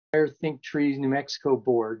Think Trees New Mexico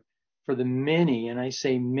board for the many, and I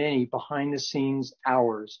say many, behind the scenes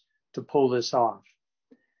hours to pull this off.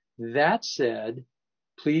 That said,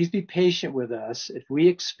 please be patient with us if we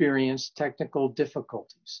experience technical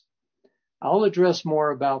difficulties. I'll address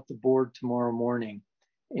more about the board tomorrow morning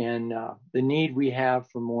and the need we have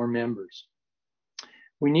for more members.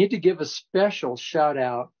 We need to give a special shout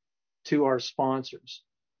out to our sponsors.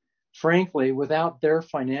 Frankly, without their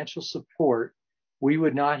financial support, we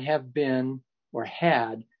would not have been or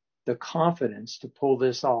had the confidence to pull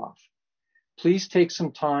this off. Please take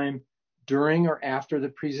some time during or after the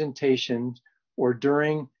presentation or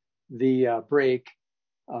during the break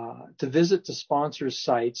to visit the sponsors'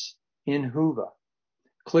 sites in Whova.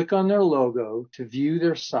 Click on their logo to view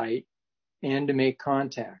their site and to make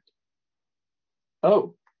contact.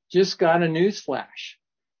 Oh, just got a news flash.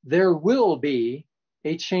 There will be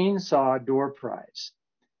a chainsaw door prize.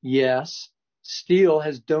 Yes, Stihl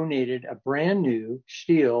has donated a brand new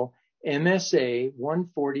Stihl MSA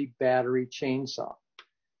 140 battery chainsaw.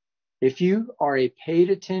 If you are a paid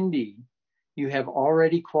attendee, you have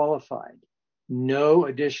already qualified. No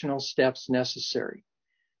additional steps necessary.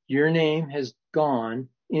 Your name has gone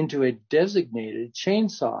into a designated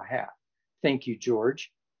chainsaw hat. Thank you,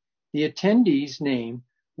 George. The attendee's name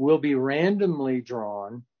will be randomly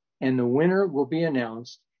drawn and the winner will be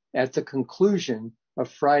announced at the conclusion of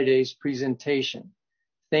Friday's presentation.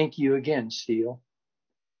 Thank you again, Stihl.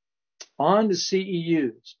 On to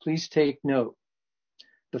CEUs. Please take note.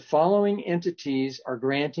 The following entities are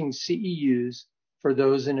granting CEUs for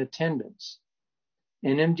those in attendance: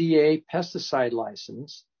 NMDA pesticide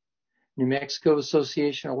license, New Mexico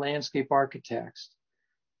Association of Landscape Architects,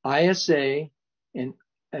 ISA and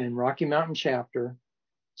Rocky Mountain Chapter,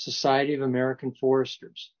 Society of American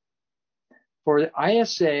Foresters. For the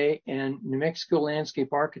ISA and New Mexico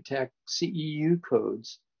Landscape Architect CEU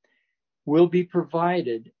codes will be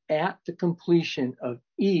provided at the completion of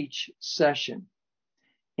each session.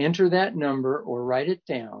 Enter that number or write it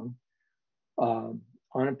down on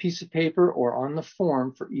a piece of paper or on the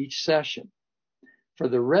form for each session. For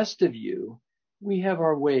the rest of you, we have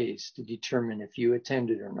our ways to determine if you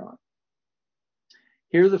attended or not.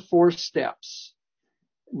 Here are the 4 steps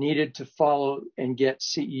needed to follow and get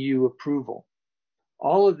CEU approval.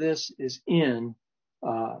 All of this is in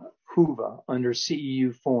Whova under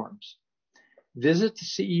CEU forms. Visit the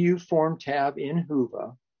CEU form tab in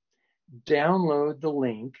Whova, download the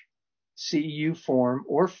link, CEU form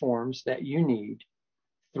or forms that you need.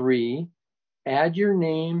 3, add your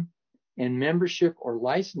name and membership or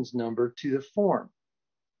license number to the form.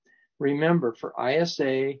 Remember, for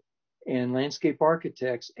ISA and landscape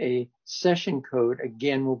architects, a session code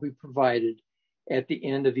again will be provided at the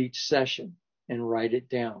end of each session, and write it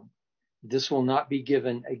down. This will not be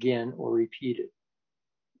given again or repeated.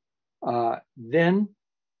 Then,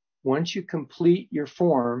 once you complete your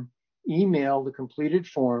form, email the completed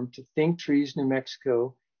form to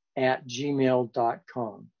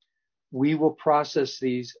thinktreesnewmexico@gmail.com. We will process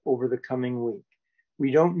these over the coming week.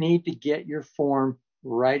 We don't need to get your form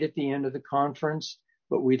right at the end of the conference,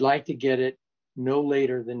 but we'd like to get it no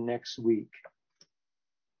later than next week.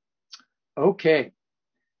 Okay,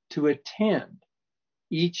 to attend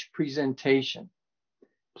each presentation,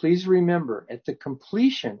 please remember at the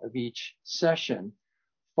completion of each session,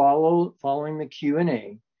 following the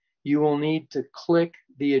Q&A, you will need to click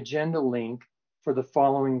the agenda link for the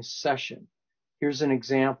following session. Here's an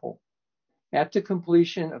example. At the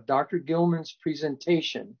completion of Dr. Gilman's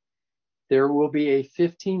presentation, there will be a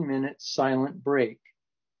 15-minute silent break.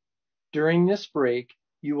 During this break,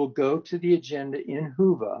 you will go to the agenda in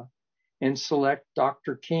Whova and select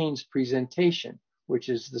Dr. Kane's presentation, which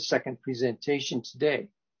is the second presentation today.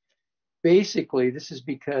 Basically, this is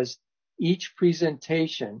because each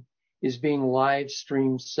presentation is being live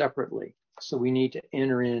streamed separately, so we need to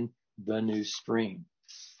enter in the new stream.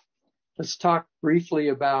 Let's talk briefly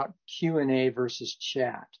about Q&A versus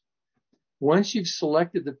chat. Once you've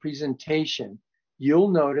selected the presentation, you'll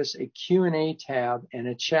notice a Q&A tab and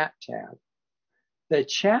a chat tab. The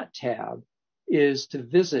chat tab is to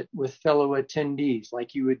visit with fellow attendees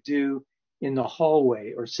like you would do in the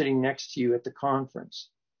hallway or sitting next to you at the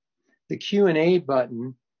conference. The Q&A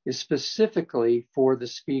button is specifically for the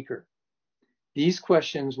speaker. These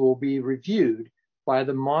questions will be reviewed by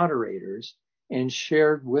the moderators and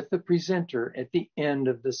shared with the presenter at the end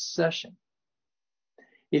of the session.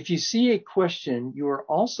 If you see a question you are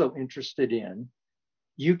also interested in,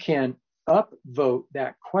 you can upvote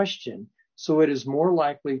that question so it is more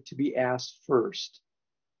likely to be asked first.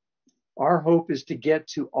 Our hope is to get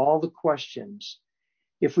to all the questions.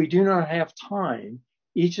 If we do not have time,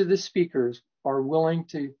 each of the speakers are willing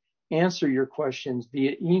to answer your questions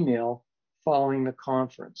via email following the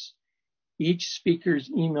conference. Each speaker's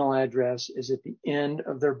email address is at the end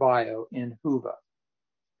of their bio in Whova.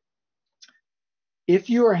 If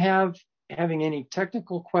you are having any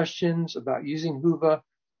technical questions about using Whova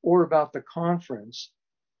or about the conference,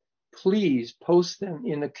 please post them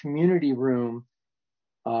in the community room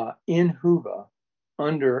in Whova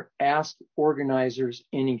under Ask Organizers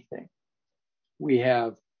Anything. We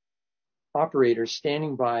have operators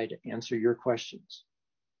standing by to answer your questions.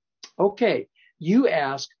 Okay, you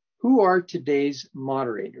asked, who are today's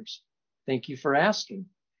moderators? Thank you for asking.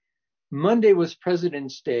 Monday was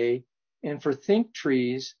President's Day, and for Think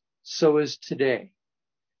Trees, so is today.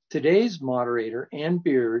 Today's moderator, Ann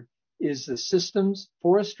Beard, is the Systems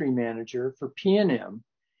Forestry Manager for TTNM,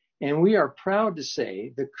 and we are proud to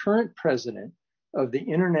say the current president of the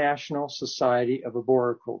International Society of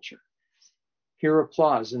Arboriculture. Hear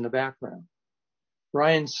applause in the background.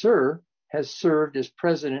 Brian Sir has served as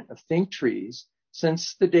president of Think Trees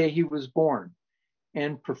since the day he was born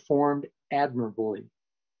and performed admirably.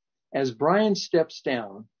 As Brian steps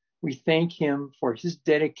down, we thank him for his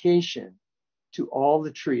dedication to all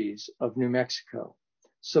the trees of New Mexico.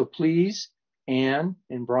 So please, Ann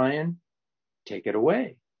and Brian, take it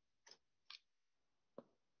away.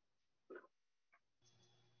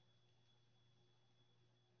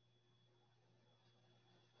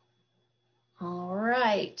 All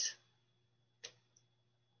right.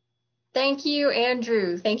 Thank you,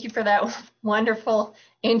 Andrew. Thank you for that wonderful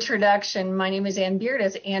introduction. My name is Ann Beard,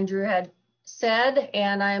 as Andrew had said,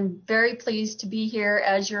 and I'm very pleased to be here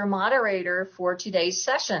as your moderator for today's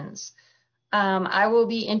sessions. I will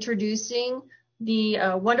be introducing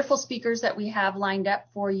the wonderful speakers that we have lined up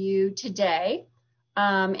for you today,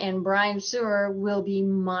 and Brian Sewer will be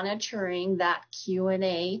monitoring that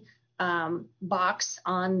Q&A box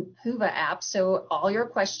on Whova app. So all your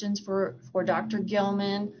questions for Dr.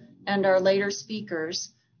 Gilman and our later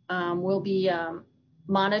speakers will be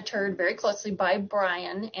monitored very closely by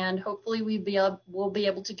Brian, and hopefully we'll be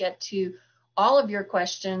able to get to all of your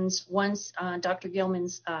questions once Dr.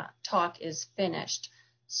 Gilman's talk is finished.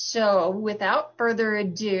 So without further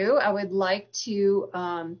ado, I would like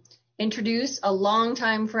to introduce a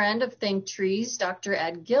longtime friend of Think Trees, Dr.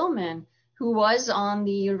 Ed Gilman, who was on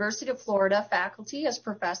the University of Florida faculty as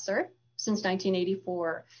professor since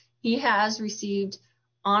 1984. He has received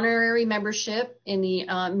honorary membership in the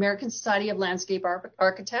American Society of Landscape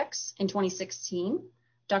Architects in 2016.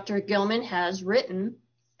 Dr. Gilman has written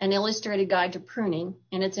an illustrated guide to pruning,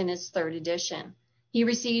 and it's in its 3rd edition. He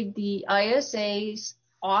received the ISA's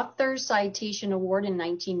Author Citation Award in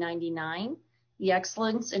 1999, the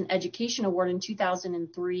Excellence in Education Award in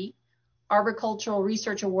 2003, Arboricultural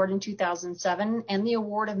Research Award in 2007, and the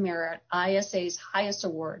Award of Merit, ISA's highest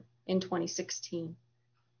award, in 2016.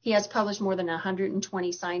 He has published more than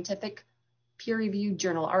 120 scientific peer-reviewed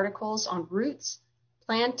journal articles on roots,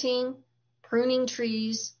 planting, pruning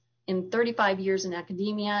trees in 35 years in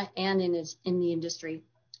academia and in the industry.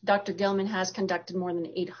 Dr. Gilman has conducted more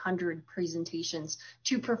than 800 presentations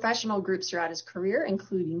to professional groups throughout his career,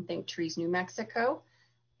 including Think Trees New Mexico.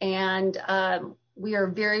 And we are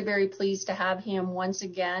very, very pleased to have him once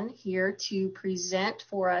again here to present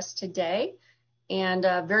for us today. And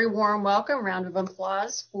a very warm welcome, round of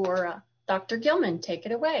applause for Dr. Gilman. Take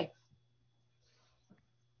it away.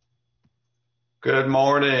 Good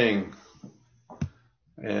morning,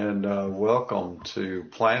 and welcome to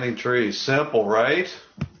Planting Trees. Simple, right?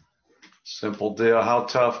 Simple deal. How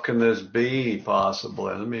tough can this be,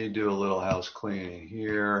 possibly? Let me do a little house cleaning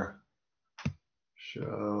here.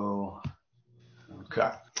 Show.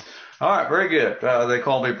 Okay. All right, very good. They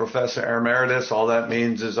call me Professor Emeritus. All that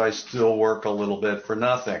means is I still work a little bit for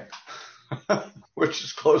nothing, which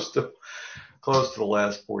is close to the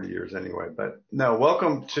last 40 years anyway. But no,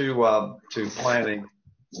 welcome to Planting.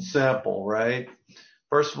 Simple, right?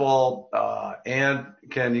 First of all, Ann,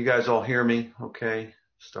 can you guys all hear me? Okay,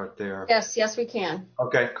 start there. Yes, we can.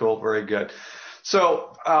 Okay, cool, very good.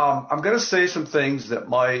 So I'm going to say some things that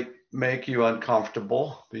might make you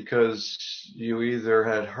uncomfortable because you either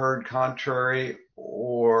had heard contrary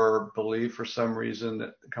or believe for some reason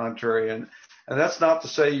that contrary, and that's not to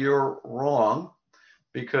say you're wrong,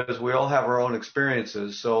 because we all have our own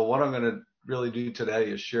experiences. So what I'm going to really do today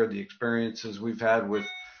is share the experiences we've had with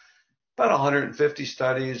about 150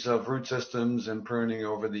 studies of root systems and pruning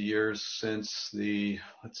over the years since the,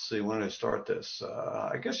 let's see, when did I start this?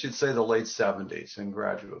 I guess you'd say the late 70s in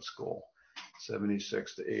graduate school.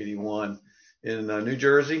 76 to 81 in New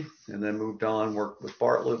Jersey, and then moved on, worked with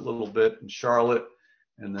Bartlett a little bit in Charlotte,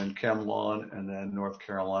 and then ChemLawn, and then North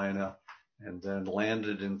Carolina, and then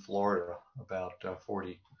landed in Florida about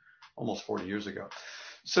 40 almost 40 years ago.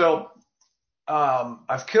 So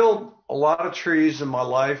I've killed a lot of trees in my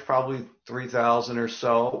life, probably 3,000 or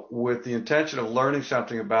so, with the intention of learning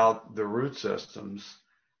something about the root systems.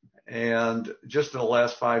 And just in the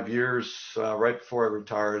last 5 years, right before I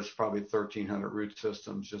retired, it's probably 1,300 root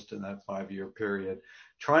systems just in that 5-year period,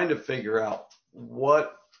 trying to figure out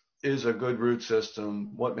what is a good root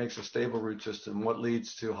system, what makes a stable root system, what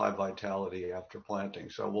leads to high vitality after planting.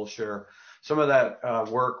 So we'll share some of that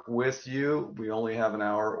work with you. We only have an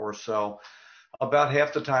hour or so. About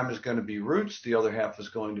half the time is going to be roots. The other half is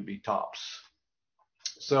going to be tops.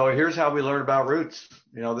 So here's how we learn about roots.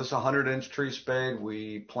 You know, this 100-inch tree spade,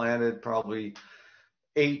 we planted probably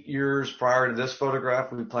 8 years prior to this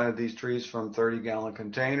photograph. We planted these trees from 30-gallon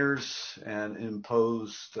containers and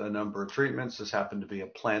imposed a number of treatments. This happened to be a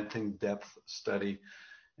planting depth study.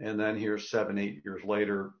 And then here, 7, 8 years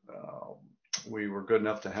later, we were good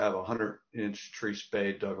enough to have a 100-inch tree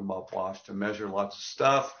spade, dug them up, washed, and measured lots of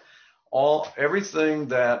stuff. Everything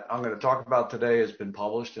that I'm going to talk about today has been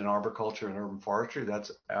published in Arboriculture and Urban Forestry.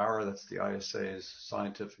 That's the ISA's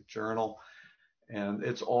scientific journal. And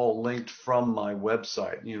it's all linked from my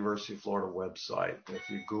website, University of Florida website. If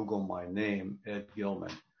you Google my name, Ed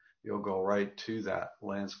Gilman, you'll go right to that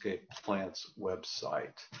landscape plants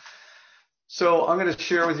website. So I'm going to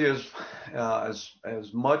share with you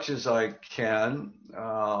as much as I can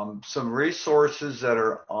some resources that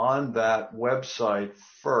are on that website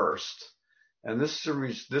first. And this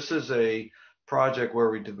is a project where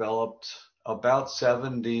we developed about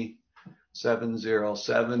 70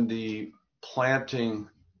 planting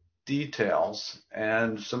details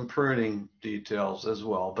and some pruning details as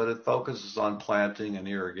well, but it focuses on planting and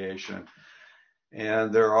irrigation.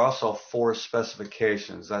 And there are also 4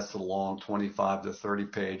 specifications. That's the long 25 to 30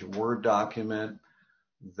 page Word document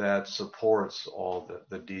that supports all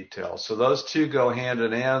the details. So those two go hand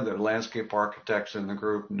in hand. The landscape architects in the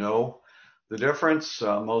group know the difference.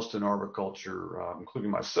 Most in arboriculture,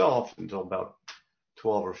 including myself, until about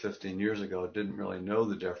 12 or 15 years ago, didn't really know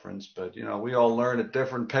the difference. But, you know, we all learn at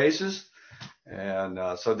different paces. And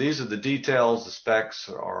so these are the details. The specs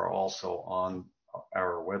are also on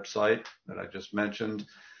our website that I just mentioned.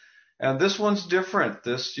 And this one's different.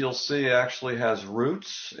 This, you'll see, actually has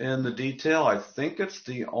roots in the detail. I think it's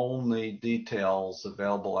the only details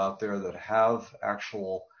available out there that have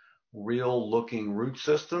actual real looking root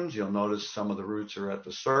systems. You'll notice some of the roots are at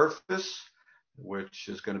the surface, which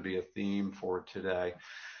is going to be a theme for today.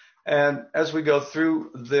 And as we go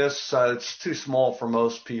through this, it's too small for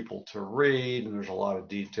most people to read, and there's a lot of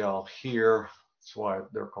detail here. That's why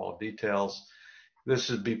they're called details.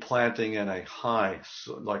 This would be planting in a high,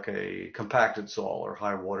 like a compacted soil or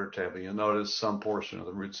high water table. You'll notice some portion of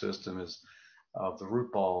the root system is, the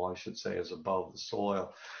root ball, I should say, is above the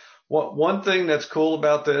soil. One thing that's cool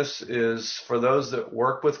about this is for those that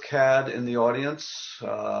work with CAD in the audience,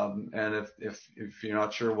 and if you're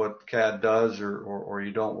not sure what CAD does or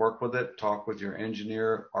you don't work with it, talk with your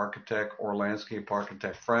engineer, architect, or landscape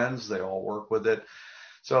architect friends. They all work with it.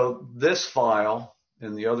 So this file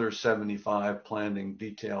and the other 75 planting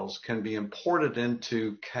details can be imported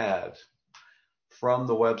into CAD from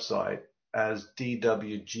the website as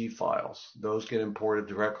DWG files. Those get imported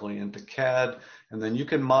directly into CAD, and then you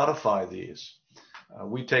can modify these.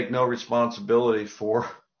 We take no responsibility for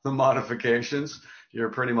the modifications. You're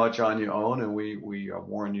pretty much on your own, and we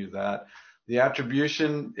warn you that. The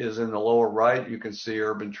attribution is in the lower right. You can see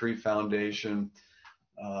Urban Tree Foundation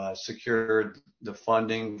secured the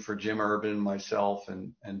funding for Jim Urban, myself,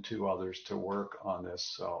 and 2 others to work on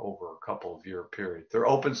this over a couple of year period. They're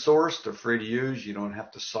open source. They're free to use. You don't have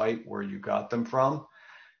to cite where you got them from.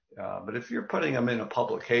 But if you're putting them in a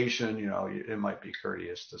publication, you know, it might be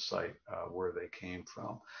courteous to cite where they came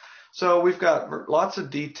from. So we've got lots of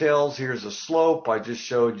details. Here's a slope. I just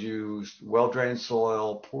showed you well-drained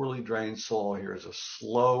soil, poorly drained soil. Here's a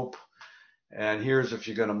slope. And here's if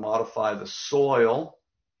you're going to modify the soil.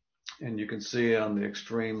 And you can see on the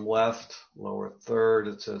extreme left, lower third,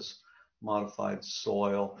 it says modified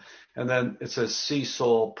soil. And then it says see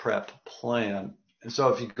soil prep plan. And so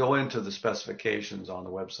if you go into the specifications on the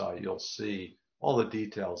website, you'll see all the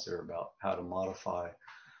details there about how to modify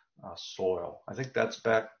soil. I think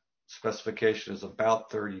that specification is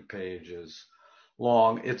about 30 pages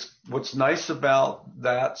long. It's what's nice about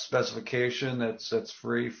that specification that's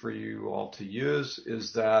free for you all to use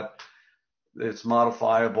is that it's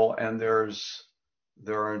modifiable, and there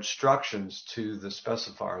are instructions to the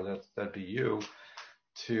specifier, that'd be you,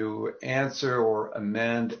 to answer or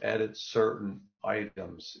amend, edit certain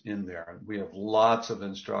items in there. We have lots of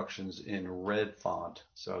instructions in red font,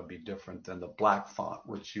 so it'd be different than the black font,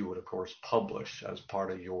 which you would of course publish as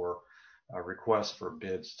part of your requests for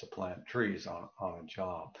bids to plant trees on a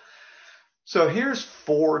job. So here's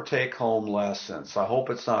 4 take-home lessons. I hope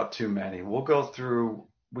it's not too many. We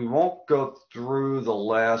won't go through the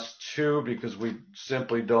last 2 because we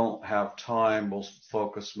simply don't have time. We'll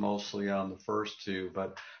focus mostly on the first 2,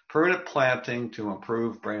 but prudent planting to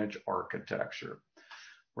improve branch architecture.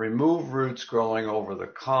 Remove roots growing over the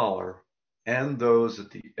collar and those at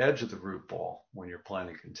the edge of the root ball when you're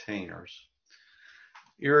planting containers.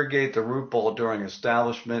 Irrigate the root ball during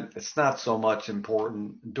establishment. It's not so much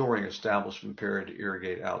important during establishment period to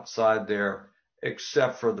irrigate outside there,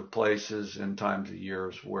 except for the places and times of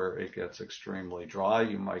years where it gets extremely dry.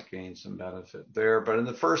 You might gain some benefit there, but in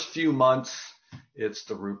the first few months, it's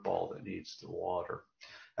the root ball that needs the water.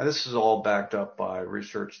 And this is all backed up by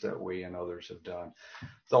research that we and others have done.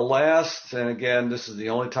 The last, and again, this is the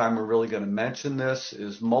only time we're really going to mention this,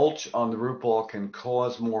 is mulch on the root ball can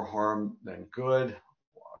cause more harm than good.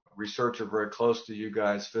 Researcher very close to you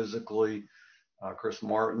guys physically, Chris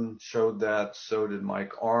Martin, showed that. So did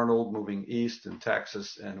Mike Arnold moving east in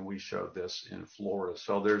Texas, and we showed this in Florida.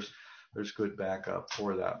 So there's good backup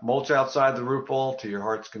for that. Mulch outside the root ball to your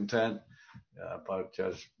heart's content. But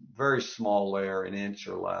just very small layer, an inch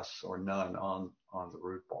or less or none on the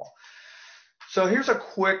root ball. So here's a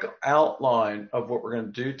quick outline of what we're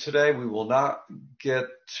going to do today. We will not get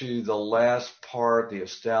to the last part, the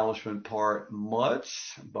establishment part,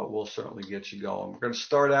 much, but we'll certainly get you going. We're going to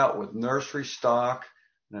start out with nursery stock,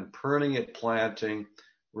 and then pruning at planting,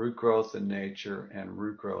 root growth in nature, and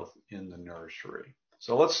root growth in the nursery.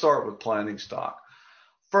 So let's start with planting stock.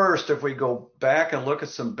 First, if we go back and look at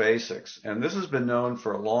some basics, and this has been known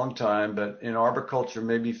for a long time, but in arboriculture,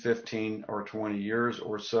 maybe 15 or 20 years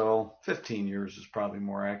or so, 15 years is probably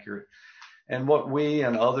more accurate. And what we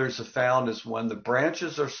and others have found is when the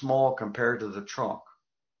branches are small compared to the trunk,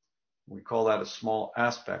 we call that a small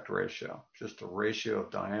aspect ratio, just a ratio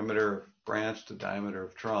of diameter of branch to diameter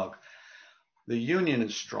of trunk, the union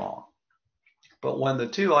is strong. But when the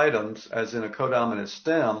 2 items, as in a codominant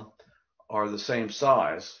stem, are the same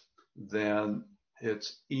size, then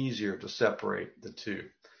it's easier to separate the 2.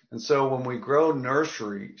 And so when we grow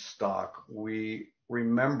nursery stock, we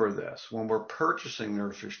remember this. When we're purchasing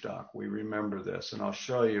nursery stock, we remember this. And I'll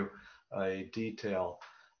show you a detail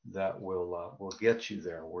that will get you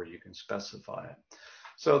there where you can specify it.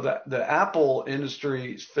 So the apple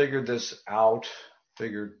industry figured this out,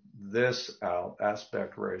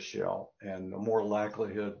 aspect ratio, and the more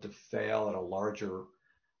likelihood to fail at a larger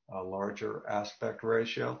aspect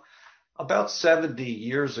ratio. About 70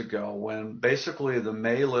 years ago, when basically the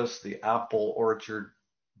Malus, the apple orchard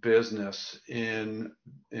business in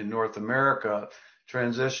North America,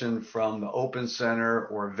 transitioned from the open center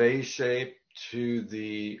or vase shape to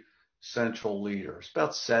the central leader. It's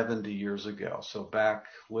about 70 years ago. So back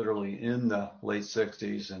literally in the late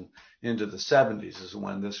 60s and into the 70s is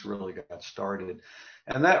when this really got started.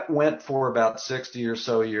 And that went for about 60 or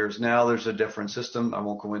so years. Now there's a different system. I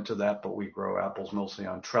won't go into that, but we grow apples mostly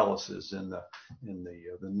on trellises in the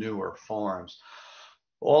newer farms.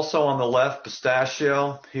 Also on the left,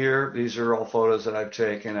 pistachio here. These are all photos that I've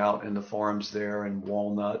taken out in the farms there, and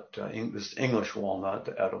walnut, this English walnut,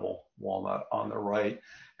 the edible walnut on the right.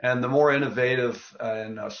 And the more innovative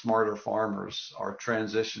and smarter farmers are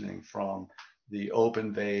transitioning from the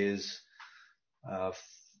open vase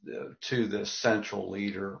to the central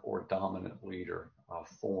leader or dominant leader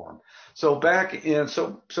form. So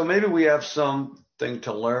so maybe we have something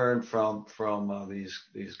to learn from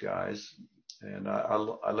these guys. And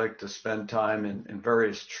I like to spend time in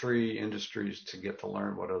various tree industries to get to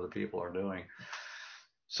learn what other people are doing.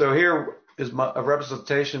 So here is a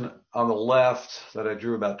representation on the left that I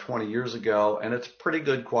drew about 20 years ago, and it's pretty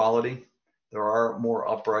good quality. There are more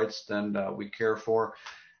uprights than we care for.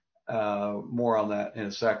 More on that in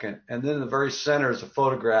a second. And then in the very center is a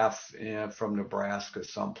photograph from Nebraska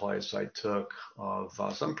someplace I took of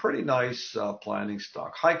some pretty nice planting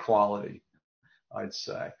stock, high quality, I'd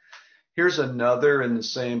say. Here's another in the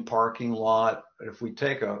same parking lot. If we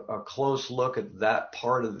take a close look at that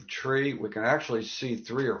part of the tree, we can actually see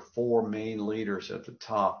 3 or 4 main leaders at the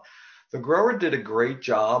top. The grower did a great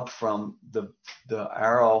job from the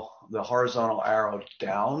horizontal arrow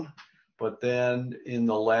down. But then in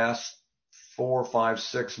the last 4, 5,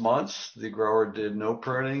 6 months, the grower did no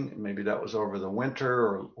pruning. Maybe that was over the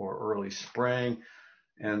winter or early spring,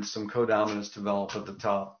 and some codominance developed at the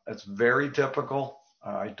top. That's very typical.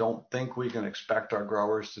 I don't think we can expect our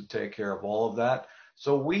growers to take care of all of that.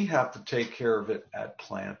 So we have to take care of it at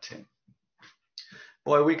planting.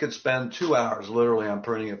 Boy, we could spend 2 hours literally on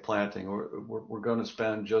pruning and planting. We're going to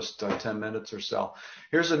spend just 10 minutes or so.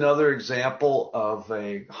 Here's another example of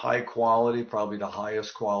a high quality, probably the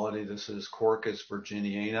highest quality. This is Quercus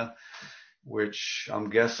virginiana, which I'm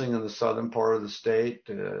guessing in the southern part of the state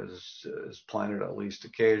is planted at least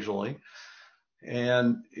occasionally.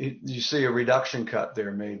 And you see a reduction cut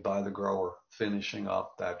there made by the grower finishing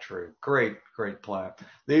up that tree. Great, great plant.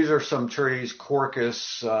 These are some trees,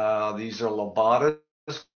 Quercus. These are lobatas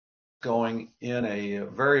going in a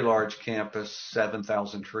very large campus,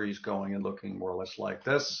 7,000 trees going and looking more or less like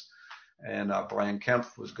this. And Brian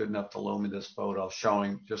Kempf was good enough to loan me this photo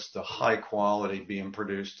showing just the high quality being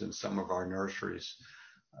produced in some of our nurseries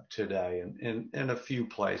today in a few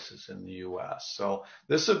places in the U.S. So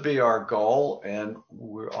this would be our goal, and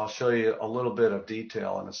I'll show you a little bit of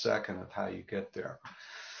detail in a second of how you get there,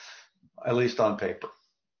 at least on paper.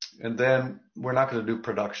 And then we're not going to do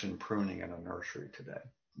production pruning in a nursery today.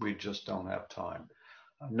 We just don't have time.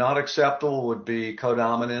 Not acceptable would be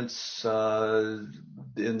codominance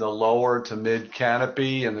in the lower to mid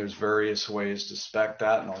canopy, and there's various ways to spec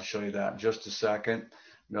that, and I'll show you that in just a second.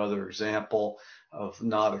 Another example of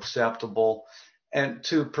not acceptable. And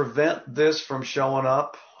to prevent this from showing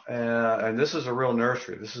up, and this is a real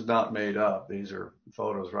nursery. This is not made up. These are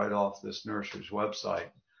photos right off this nursery's website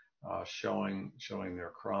showing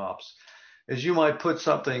their crops, is you might put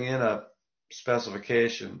something in a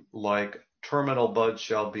specification like terminal buds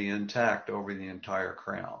shall be intact over the entire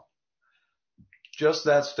crown. Just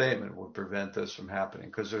that statement would prevent this from happening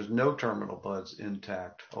because there's no terminal buds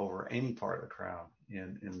intact over any part of the crown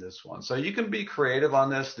in this one. So you can be creative on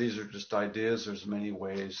this. These are just ideas. There's many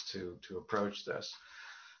ways to approach this.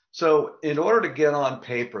 So in order to get on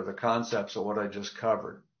paper the concepts of what I just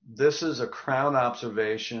covered, this is a crown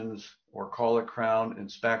observations, or call it crown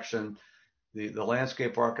inspection. The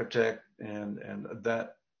landscape architect and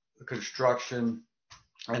that construction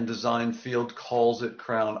and design field calls it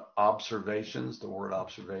crown observations. The word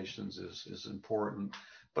observations is important,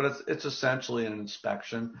 but it's essentially an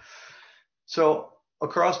inspection. So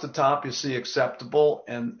across the top, you see acceptable.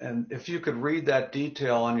 And if you could read that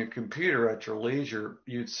detail on your computer at your leisure,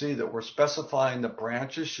 you'd see that we're specifying the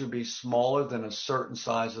branches should be smaller than a certain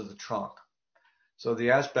size of the trunk. So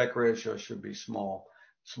the aspect ratio should be small.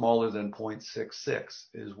 Smaller than 0.66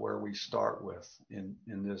 is where we start with in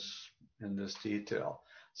this detail.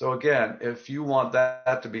 So again, if you want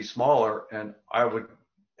that to be smaller, and I would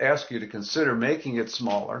ask you to consider making it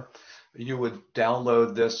smaller, you would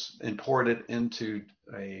download this, import it into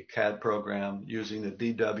a CAD program using the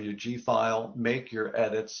DWG file, make your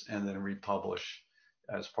edits, and then republish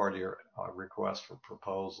as part of your request for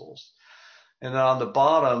proposals. And then on the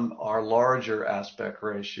bottom are larger aspect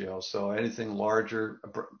ratios. So anything larger,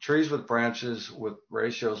 trees with branches with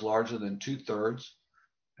ratios larger than 2/3,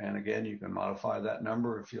 and again, you can modify that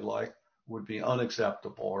number if you like, would be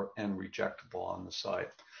unacceptable and rejectable on the site.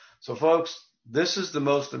 So folks, this is the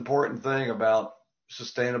most important thing about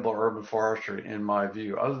sustainable urban forestry in my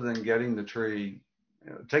view, other than getting the tree,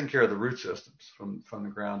 taking care of the root systems from the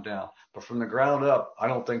ground down. But from the ground up, I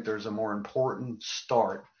don't think there's a more important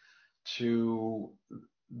start to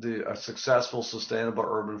a successful sustainable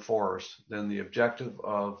urban forest than the objective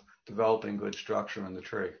of developing good structure in the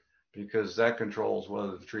tree, because that controls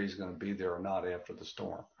whether the tree is going to be there or not after the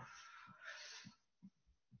storm.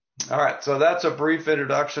 All right, so that's a brief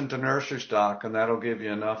introduction to nursery stock, and that'll give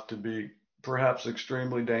you enough to be perhaps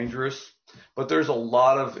extremely dangerous. But there's a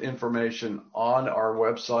lot of information on our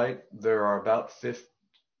website. There are about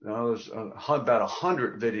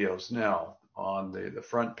 100 videos now on the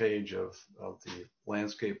front page of the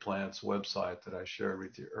Landscape Plants website that I shared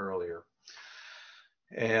with you earlier.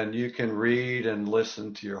 And you can read and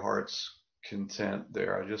listen to your heart's content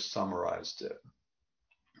there. I just summarized it.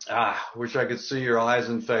 Wish I could see your eyes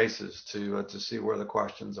and faces to see where the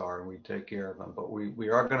questions are, and we take care of them. But we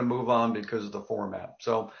are going to move on because of the format.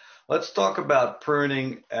 So let's talk about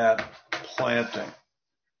pruning at planting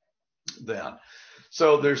then.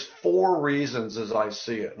 So there's 4 reasons as I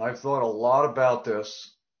see it, and I've thought a lot about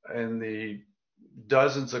this in the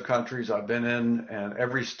dozens of countries I've been in, and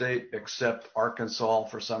every state except Arkansas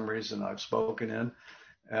for some reason I've spoken in.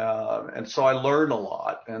 And so I learned a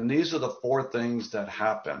lot, and these are the 4 things that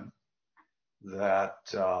happen that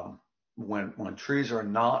when trees are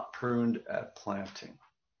not pruned at planting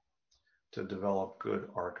to develop good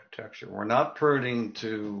architecture. We're not pruning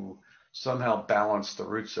to somehow balance the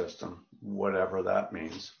root system, whatever that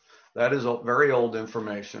means. That is very old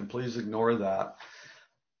information. Please ignore that.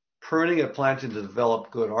 Pruning at planting to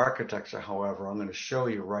develop good architecture, however, I'm going to show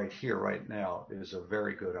you right here, right now, is a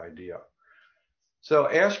very good idea. So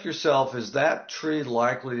ask yourself, is that tree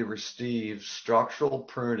likely to receive structural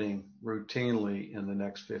pruning routinely in the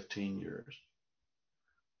next 15 years?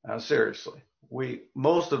 Now, seriously,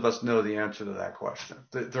 most of us know the answer to that question.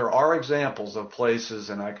 There are examples of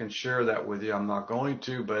places, and I can share that with you. I'm not going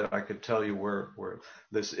to, but I could tell you where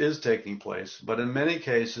this is taking place. But in many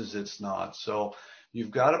cases, it's not. So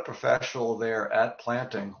you've got a professional there at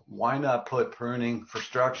planting. Why not put pruning for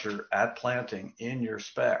structure at planting in your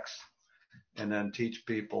specs, and then teach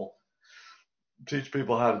people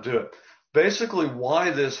how to do it? Basically, why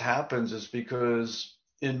this happens is because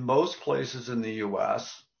in most places in the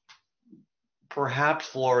U.S., perhaps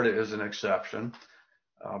Florida is an exception,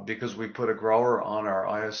 because we put a grower on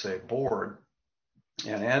our ISA board,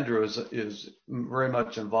 and Andrew is very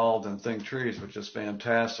much involved in Think Trees, which is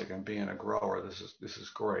fantastic, and being a grower, this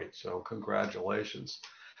is great. So congratulations.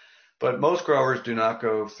 But most growers do not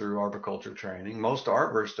go through arboriculture training. Most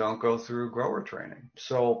arborists don't go through grower training.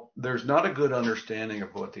 So there's not a good understanding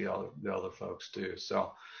of what the other folks do.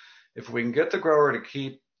 So if we can get the grower to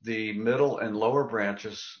keep the middle and lower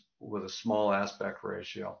branches with a small aspect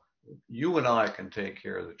ratio, you and I can take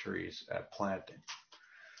care of the trees at planting.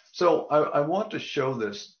 So I want to show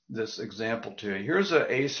this example to you. Here's an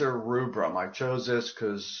Acer rubrum. I chose this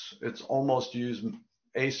because it's almost used,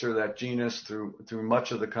 Acer, that genus, through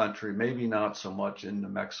much of the country, maybe not so much in New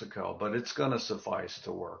Mexico, but it's going to suffice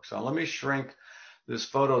to work. So let me shrink this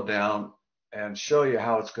photo down and show you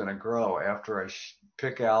how it's going to grow after I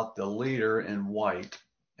pick out the leader in white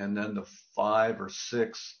and then the 5 or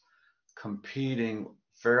 6 competing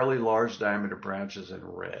fairly large diameter branches in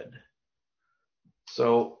red.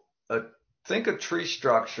 So think of tree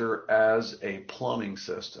structure as a plumbing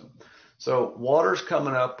system. So water's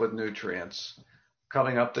coming up with nutrients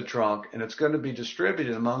coming up the trunk, and it's going to be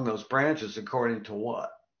distributed among those branches according to what?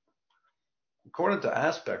 According to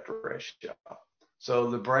aspect ratio. So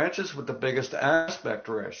the branches with the biggest aspect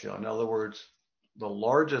ratio, in other words, the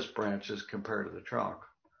largest branches compared to the trunk,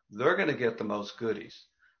 they're going to get the most goodies.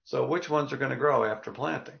 So which ones are going to grow after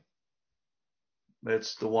planting?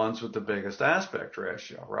 It's the ones with the biggest aspect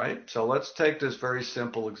ratio, right? So let's take this very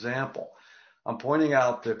simple example. I'm pointing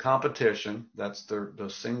out the competition, that's the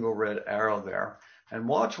single red arrow there, and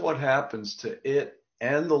watch what happens to it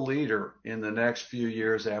and the leader in the next few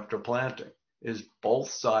years after planting. Is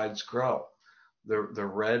both sides grow, the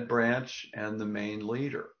red branch and the main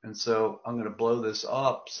leader. And so I'm going to blow this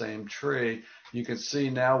up, same tree. You can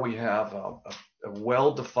see now we have a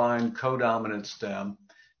well-defined codominant stem.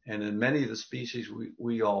 And in many of the species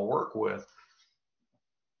we all work with,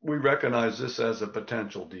 we recognize this as a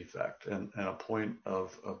potential defect and a point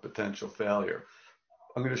of potential failure.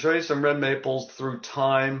 I'm going to show you some red maples through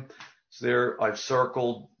time. So there I've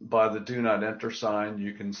circled by the do not enter sign.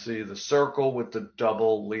 You can see the circle with the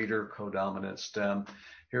double leader codominant stem.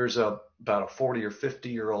 Here's about a 40 or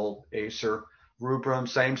 50-year-old Acer rubrum,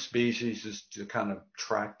 same species, just to kind of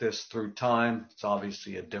track this through time. It's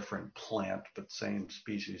obviously a different plant, but same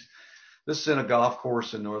species. This is in a golf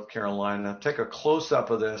course in North Carolina. Take a close-up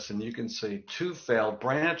of this, and you can see 2 failed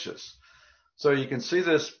branches. So you can see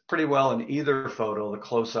this pretty well in either photo, the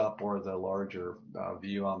close-up or the larger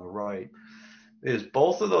view on the right, is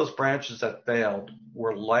both of those branches that failed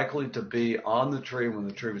were likely to be on the tree when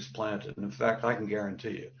the tree was planted. And in fact, I can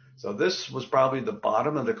guarantee you. So this was probably the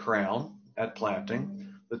bottom of the crown at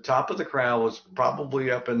planting. The top of the crown was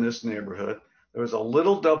probably up in this neighborhood. There was a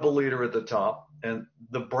little double leader at the top, and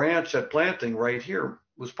the branch at planting right here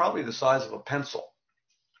was probably the size of a pencil.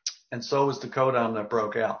 And so was the codon that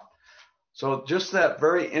broke out. So just that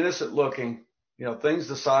very innocent looking, things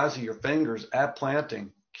the size of your fingers at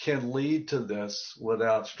planting can lead to this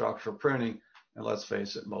without structural pruning. And let's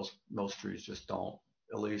face it, most trees just don't,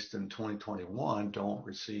 at least in 2021, don't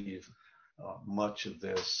receive much of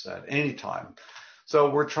this at any time. So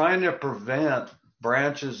we're trying to prevent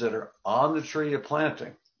branches that are on the tree of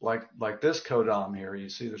planting, like this codon here. You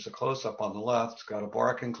see there's a close-up on the left. It's got a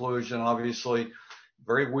bark inclusion, obviously,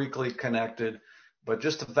 very weakly connected. But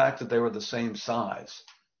just the fact that they were the same size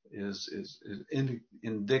is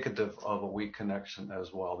indicative of a weak connection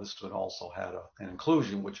as well. This one also had an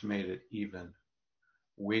inclusion, which made it even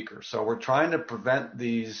weaker. So we're trying to prevent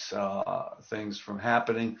these things from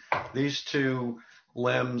happening. These 2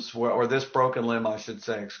 limbs, or this broken limb, I should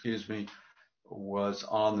say, was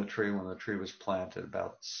on the tree when the tree was planted.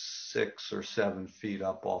 About 6 or 7 feet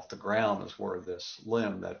up off the ground is where this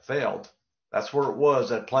limb that failed. That's where it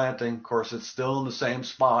was at planting. Of course, it's still in the same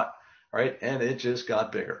spot, right? And it just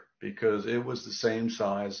got bigger because it was the same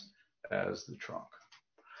size as the trunk.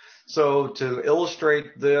 So to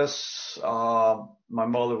illustrate this, my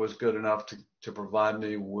mother was good enough to provide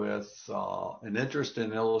me with an interest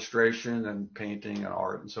in illustration and painting and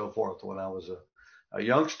art and so forth when I was a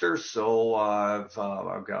youngster. So I've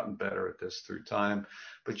gotten better at this through time.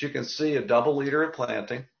 But you can see a double leader in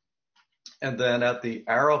planting, and then at the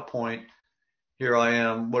arrow point, here I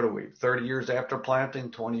am. What are we? 30 years after planting,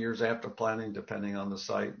 20 years after planting, depending on the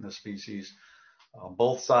site and the species.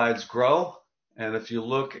 Both sides grow. And if you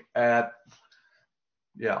look at,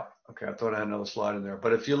 yeah, okay, I thought I had another slide in there.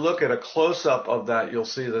 But if you look at a close-up of that, you'll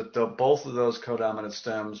see that both of those codominant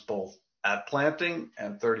stems, both at planting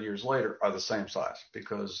and 30 years later, are the same size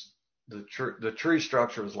because the tree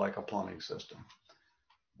structure is like a plumbing system.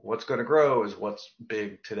 What's going to grow is what's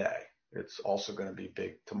big today. It's also going to be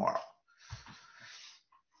big tomorrow.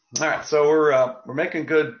 All right, so we're making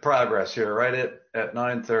good progress here, right at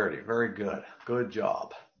 9:30. Very good. Good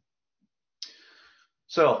job.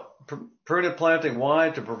 So prudent planting, why?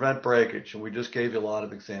 To prevent breakage, and we just gave you a lot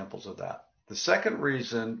of examples of that. The second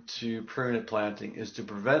reason to prudent planting is to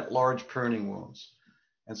prevent large pruning wounds.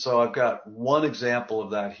 And so I've got one example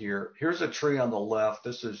of that here. Here's a tree on the left.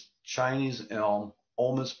 This is Chinese elm,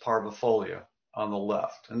 Ulmus parvifolia on the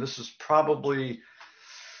left. And this is probably,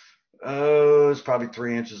 it's probably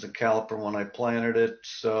 3 inches of caliper when I planted it.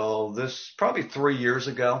 So this probably 3 years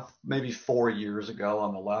ago, maybe 4 years ago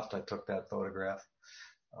on the left, I took that photograph.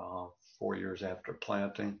 4 years after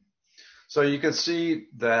planting. So you can see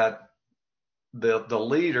that the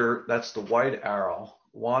leader, that's the white arrow,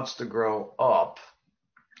 wants to grow up,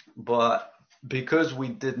 but because we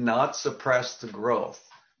did not suppress the growth,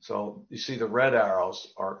 so you see the red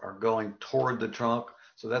arrows are going toward the trunk,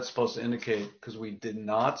 so that's supposed to indicate because we did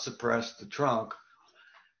not suppress the trunk,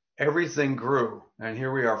 everything grew. And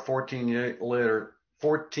here we are 14 years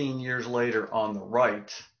later on the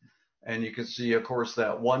right. And you can see, of course,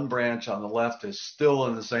 that one branch on the left is still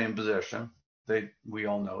in the same position. We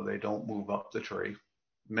all know they don't move up the tree.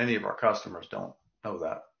 Many of our customers don't know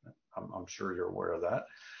that. I'm sure you're aware of that.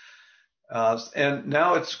 And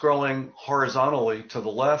now it's growing horizontally to the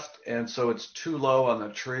left, and so it's too low on the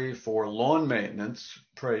tree for lawn maintenance,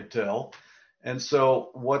 pray tell. And so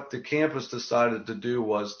what the campus decided to do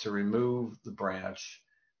was to remove the branch,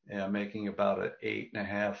 making about an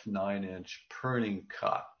 8.5, 9-inch pruning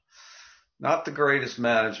cut. Not the greatest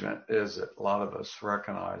management, is it? A lot of us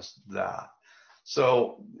recognize that.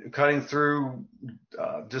 So cutting through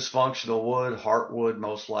dysfunctional wood, heartwood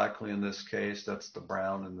most likely in this case, that's the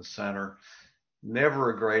brown in the center. Never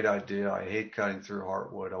a great idea. I hate cutting through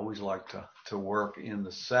heartwood. I always like to work in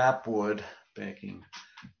the sapwood, making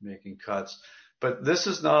cuts. But this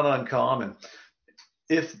is not uncommon.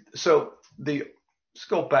 Let's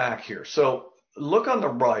go back here. So look on the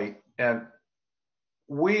right, and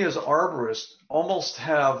we as arborists almost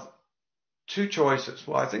have two choices.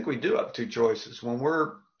 Well, I think we do have two choices. When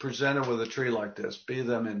we're presented with a tree like this, be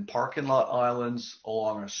them in parking lot islands,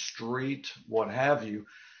 along a street, what have you,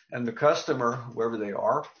 and the customer, whoever they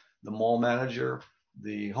are, the mall manager,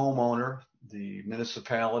 the homeowner, the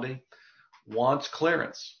municipality, wants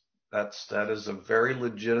clearance. That is a very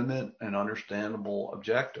legitimate and understandable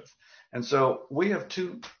objective. And so we have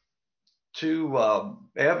two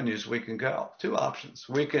avenues we can go, two options.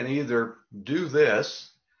 We can either do this.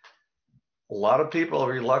 A lot of people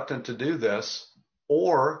are reluctant to do this,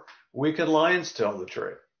 or we can lion's tail the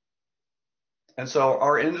tree. And so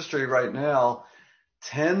our industry right now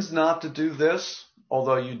tends not to do this,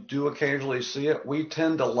 although you do occasionally see it. We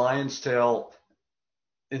tend to lion's tail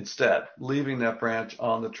instead, leaving that branch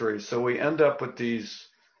on the tree. So we end up with these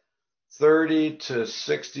 30 to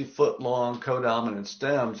 60 foot long codominant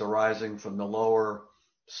stems arising from the lower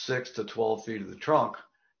 6 to 12 feet of the trunk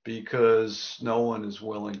because no one is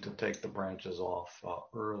willing to take the branches off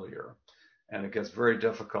earlier. And it gets very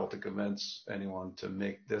difficult to convince anyone to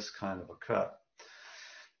make this kind of a cut.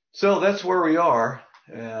 So that's where we are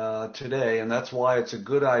today, and that's why it's a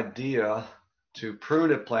good idea to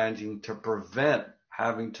prune at planting to prevent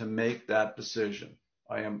having to make that decision.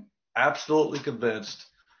 I am absolutely convinced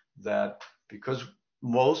that because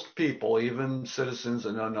most people, even citizens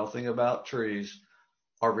that know nothing about trees,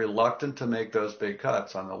 are reluctant to make those big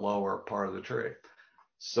cuts on the lower part of the tree.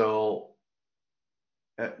 So,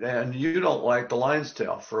 and you don't like the lion's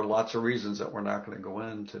tail for lots of reasons that we're not going to go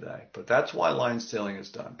in today. But that's why lion's tailing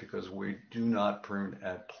is done, because we do not prune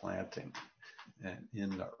at planting. And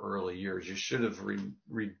in the early years, you should have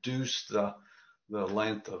reduced the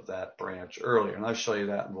length of that branch earlier. And I'll show you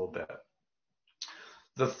that in a little bit.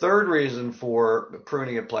 The third reason for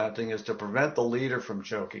pruning and planting is to prevent the leader from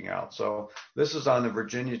choking out. So this is on the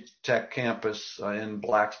Virginia Tech campus in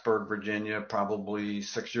Blacksburg, Virginia, probably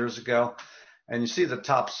 6 years ago. And you see the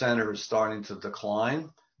top center is starting to decline.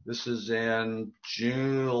 This is in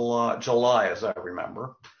July, as I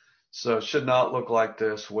remember. So it should not look like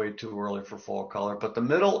this, way too early for fall color. But the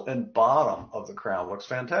middle and bottom of the crown looks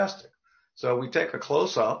fantastic. So we take a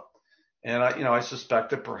close up, and I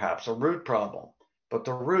suspected perhaps a root problem. But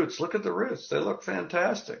the roots, look at the roots. They look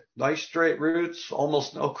fantastic. Nice straight roots,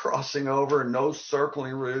 almost no crossing over, no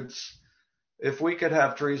circling roots. If we could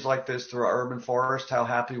have trees like this through our urban forest, how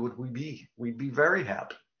happy would we be? We'd be very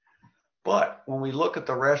happy. But when we look at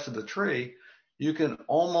the rest of the tree, you can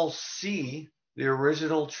almost see the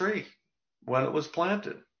original tree when it was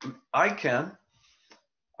planted. I can.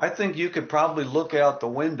 I think you could probably look out the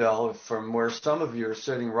window from where some of you are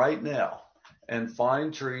sitting right now and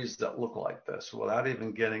find trees that look like this without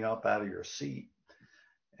even getting up out of your seat.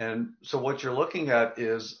 And so what you're looking at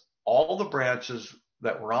is all the branches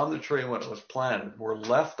that were on the tree when it was planted were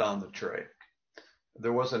left on the tree.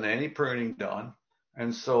 There wasn't any pruning done.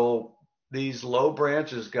 And so these low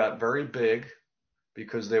branches got very big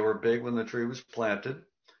because they were big when the tree was planted.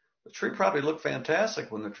 The tree probably looked fantastic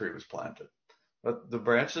when the tree was planted, but the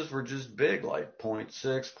branches were just big, like 0.6,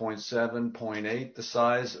 0.7, 0.8, the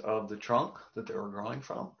size of the trunk that they were growing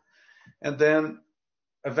from. And then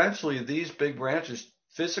eventually these big branches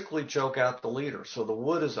physically choke out the leader. So the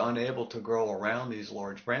wood is unable to grow around these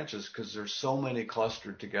large branches because there's so many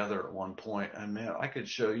clustered together at one point. And man, I could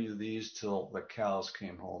show you these till the cows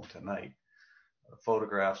came home tonight.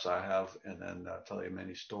 Photographs I have, and then tell you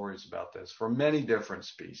many stories about this for many different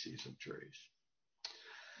species of trees.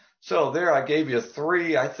 So there I gave you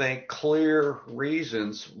 3, I think, clear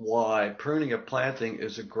reasons why pruning and planting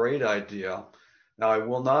is a great idea. Now, I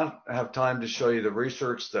will not have time to show you the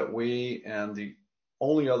research that we and the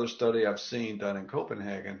only other study I've seen done in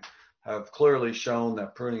Copenhagen have clearly shown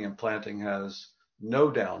that pruning and planting has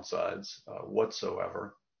no downsides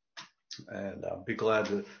whatsoever. And I'll be glad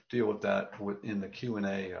to deal with that in the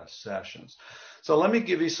Q&A sessions. So let me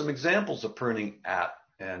give you some examples of pruning at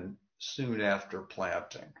and soon after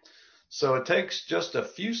planting. So it takes just a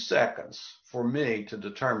few seconds for me to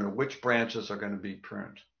determine which branches are going to be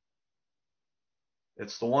pruned.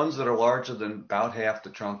 It's the ones that are larger than about half the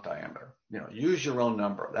trunk diameter. Use your own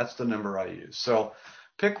number. That's the number I use. So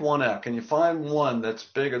pick one out. Can you find one that's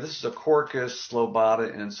bigger? This is a Quercus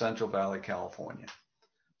lobata in Central Valley, California.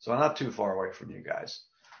 So I'm not too far away from you guys.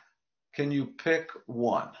 Can you pick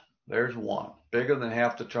one? There's one, bigger than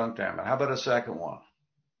half the trunk diameter. How about a second one?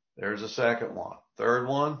 There's a second one. Third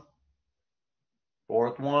one,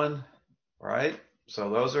 fourth one, right? So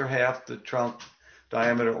those are half the trunk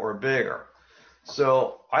diameter or bigger.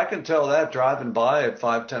 So I can tell that driving by at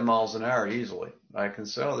 5-10 miles an hour easily. I can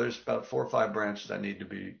say, oh, there's about 4 or 5 branches that need to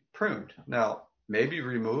be pruned. Now, maybe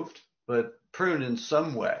removed, but pruned in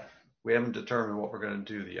some way. We haven't determined what we're going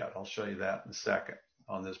to do yet. I'll show you that in a second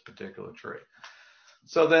on this particular tree.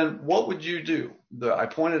 So then what would you do? I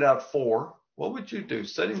pointed out 4. What would you do?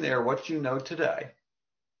 Sitting there, what you know today,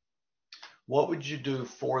 what would you do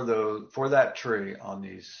for that tree on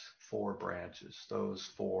these 4 branches, those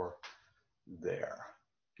 4 there?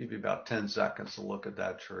 Give you about 10 seconds to look at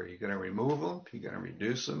that tree. You're going to remove them. You're going to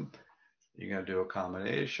reduce them. You're going to do a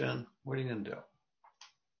combination. What are you going to do?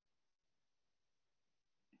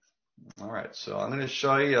 All right, so I'm going to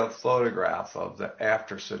show you a photograph of the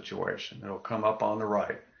after situation. It'll come up on the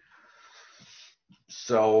right.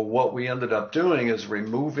 So what we ended up doing is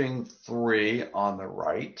removing 3 on the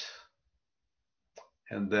right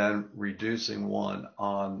and then reducing 1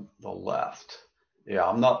 on the left.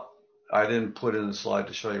 Yeah, I didn't put in the slide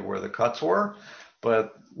to show you where the cuts were,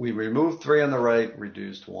 but we removed 3 on the right,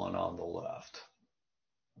 reduced 1 on the left.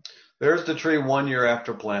 There's the tree 1 year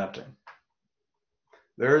after planting.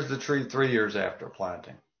 There's the tree 3 years after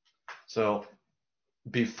planting. So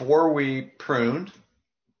before we pruned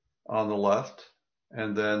on the left,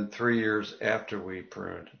 and then 3 years after we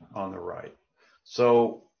pruned on the right.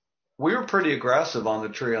 So we were pretty aggressive on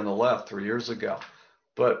the tree on the left 3 years ago.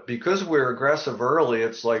 But because we're aggressive early,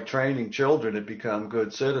 it's like training children to become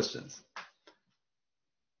good citizens.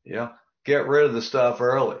 Yeah, get rid of the stuff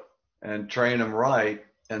early and train them right.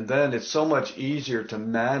 And then it's so much easier to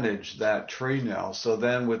manage that tree now. So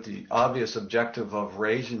then with the obvious objective of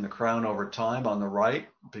raising the crown over time on the right,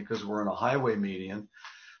 because we're in a highway median,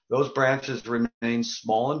 those branches remain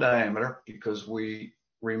small in diameter because we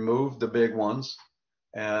removed the big ones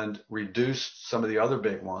and reduced some of the other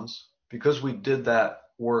big ones. Because we did that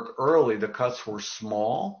work early, the cuts were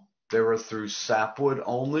small They were through sapwood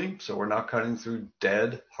only, so we're not cutting through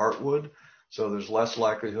dead heartwood, so there's less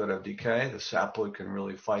likelihood of decay. The sapwood can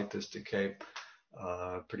really fight this decay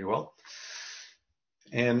pretty well.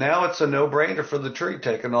 And now it's a no-brainer for the tree,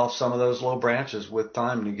 taking off some of those low branches with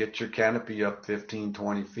time to get your canopy up 15,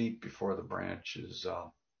 20 feet before the branches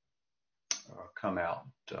come out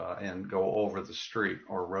and go over the street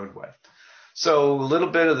or roadway. So a little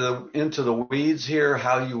bit of into the weeds here,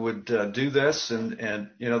 how you would do this. And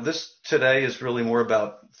you know, this today is really more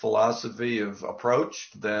about philosophy of approach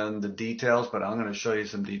than the details, but I'm going to show you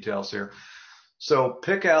some details here. So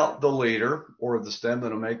pick out the leader or the stem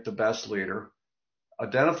that'll make the best leader.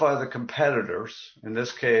 Identify the competitors. In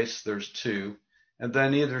this case, there's two. And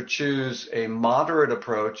then either choose a moderate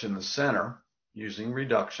approach in the center using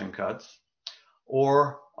reduction cuts,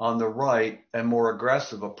 or on the right, a more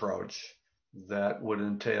aggressive approach that would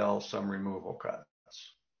entail some removal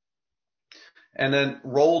cuts. And then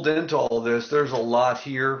rolled into all this, there's a lot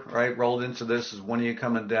here, right? Rolled into this is when are you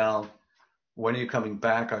coming down? When are you coming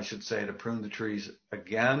back, I should say, to prune the trees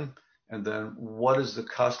again? And then what is the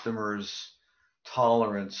customer's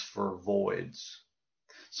tolerance for voids?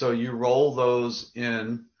 So you roll those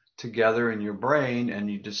in together in your brain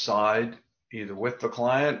and you decide either with the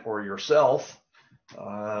client or yourself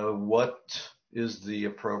what is the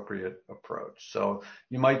appropriate approach. So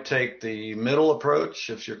you might take the middle approach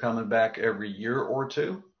if you're coming back every year or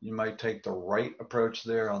two. You might take the right approach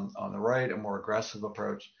there on the right, a more aggressive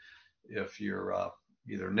approach if you're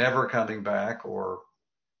either never coming back or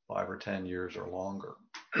 5 or 10 years or longer.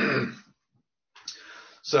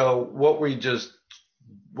 So what we're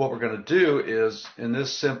going to do is, in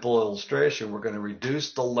this simple illustration, we're going to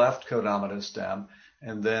reduce the left codominant stem,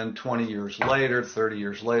 and then 20 years later, 30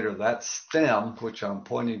 years later, that stem, which I'm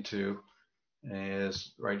pointing to,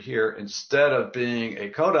 is right here. Instead of being a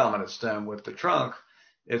codominant stem with the trunk,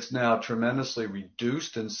 it's now tremendously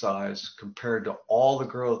reduced in size compared to all the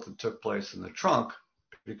growth that took place in the trunk,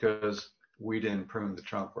 because we didn't prune the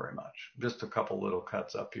trunk very much. Just a couple little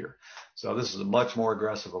cuts up here. So this is a much more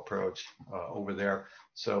aggressive approach over there.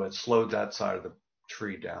 So it slowed that side of the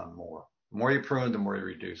tree down more. The more you prune, the more you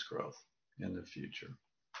reduce growth in the future.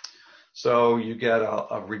 So you get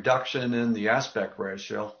a reduction in the aspect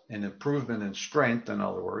ratio, an improvement in strength, in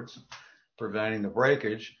other words, preventing the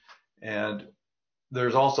breakage. And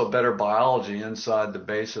there's also better biology inside the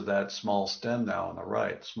base of that small stem now on the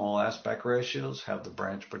right. Small aspect ratios have the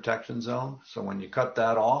branch protection zone. So when you cut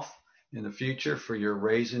that off in the future for your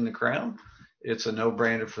raising the crown, it's a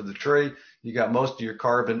no-brainer for the tree. You got most of your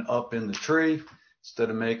carbon up in the tree instead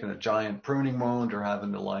of making a giant pruning wound or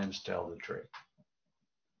having to lion's tail the tree.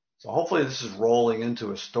 So hopefully this is rolling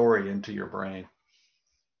into a story into your brain.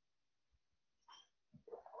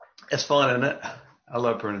 It's fun, isn't it? I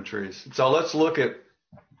love pruning trees. So let's look at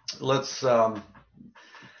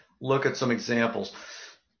some examples.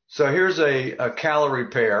 So here's a calorie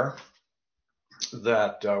pair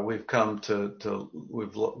that we've come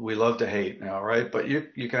we love to hate now, right? But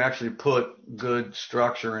you can actually put good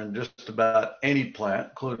structure in just about any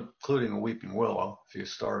plant, including a weeping willow, if you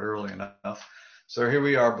start early enough. So here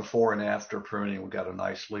we are before and after pruning. We got a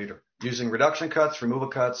nice leader using reduction cuts, removal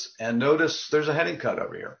cuts, and notice there's a heading cut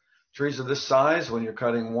over here. Trees of this size, when you're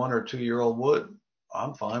cutting 1 or 2 year old wood,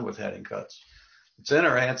 I'm fine with heading cuts. It's in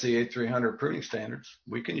our ANSI A300 pruning standards.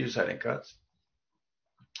 We can use heading cuts.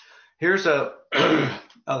 Here's there's a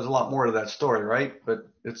lot more to that story, right? But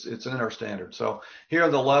it's in our standard. So here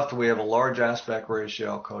on the left, we have a large aspect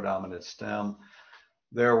ratio codominant stem.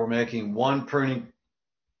 There we're making one pruning.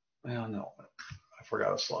 Well, no, I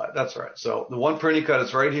forgot a slide. That's right. So the one pruning cut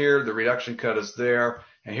is right here. The reduction cut is there.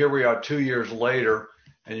 And here we are 2 years later.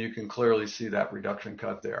 And you can clearly see that reduction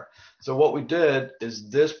cut there. So what we did is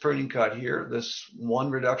this pruning cut here, this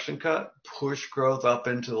one reduction cut, push growth up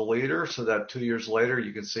into the leader so that 2 years later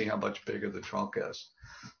you can see how much bigger the trunk is.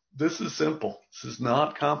 This is simple. This is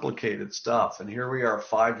not complicated stuff. And here we are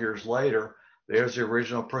 5 years later. There's the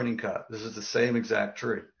original pruning cut. This is the same exact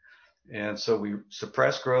tree. And so we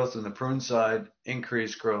suppress growth in the prune side,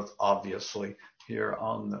 increase growth obviously here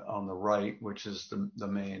on the right, which is the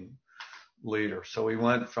main leader. So we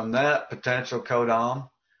went from that potential codom,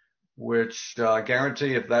 which I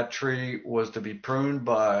guarantee if that tree was to be pruned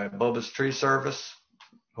by Bubba's tree service,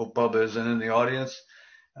 hope Bubba isn't in the audience,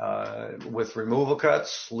 with removal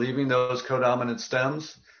cuts, leaving those codominant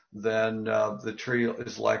stems, then the tree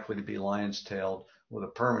is likely to be lion's tailed with a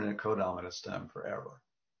permanent codominant stem forever.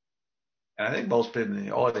 And I think most people in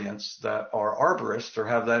the audience that are arborists or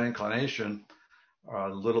have that inclination, a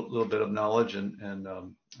little bit of knowledge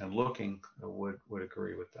and looking would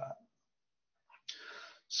agree with that.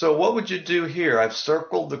 So what would you do here? I've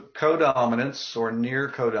circled the codominants or near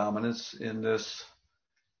codominants in this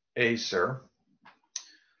acer.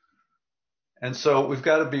 And so we've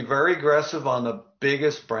got to be very aggressive on the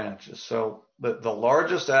biggest branches. So the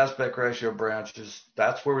largest aspect ratio branches,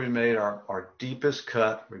 that's where we made our deepest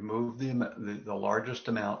cut, remove the largest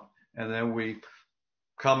amount, and then we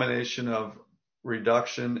combination of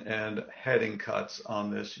reduction and heading cuts on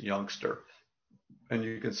this youngster. And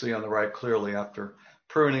you can see on the right clearly after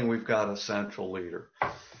pruning, we've got a central leader.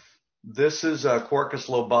 This is a Quercus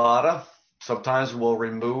lobata. Sometimes we'll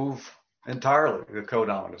remove entirely the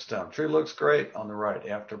codominant stem. Tree looks great on the right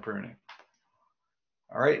after pruning.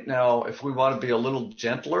 All right, now if we want to be a little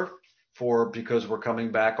gentler because we're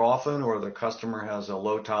coming back often or the customer has a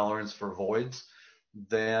low tolerance for voids,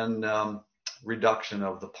 then reduction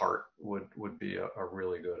of the part would be a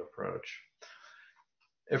really good approach.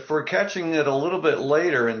 If we're catching it a little bit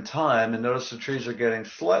later in time, and notice the trees are getting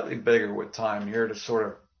slightly bigger with time here to sort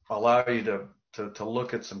of allow you to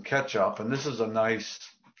look at some catch up, and this is a nice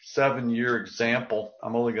 7-year example.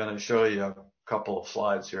 I'm only going to show you a couple of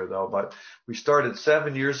slides here though, but we started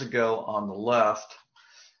 7 years ago on the left,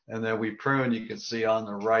 and then we pruned. You can see on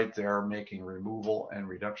the right there making removal and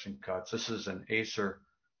reduction cuts. This is an Acer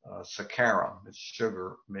saccharum. It's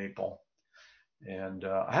sugar maple. And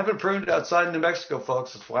I haven't pruned outside New Mexico,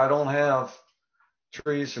 folks. That's why I don't have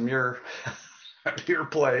trees from your your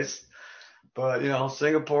place. But, you know,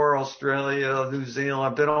 Singapore, Australia, New Zealand,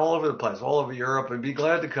 I've been all over the place, all over Europe. I'd be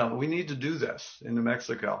glad to come. We need to do this in New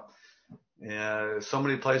Mexico. And so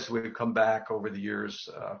many places we've come back over the years.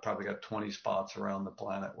 Probably got 20 spots around the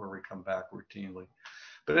planet where we come back routinely.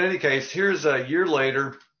 But in any case, here's a year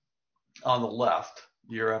later on the left,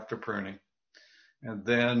 year after pruning. And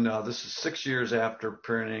then this is 6 years after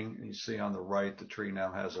pruning. And you see on the right, the tree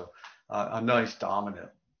now has a nice dominant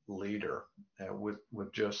leader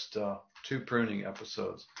with just 2 pruning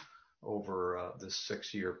episodes over this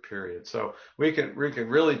 6-year period. So we can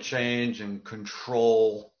really change and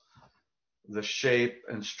control the shape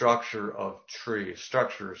and structure of trees.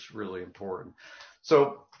 Structure is really important.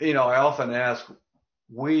 So, you know, I often ask,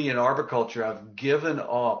 we in arboriculture have given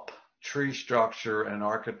up tree structure and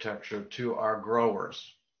architecture to our growers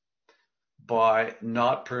by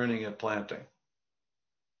not pruning and planting.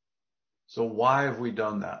 So why have we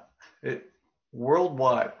done that?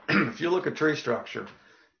 Worldwide, if you look at tree structure,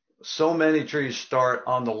 so many trees start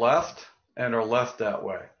on the left and are left that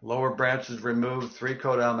way. Lower branches removed, 3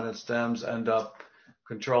 codominant stems end up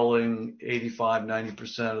controlling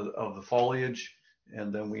 85–90% of the foliage,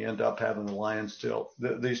 and then we end up having the lion's tail.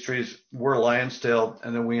 These trees were lion's tailed,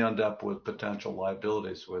 and then we end up with potential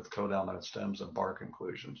liabilities with codominant stems and bark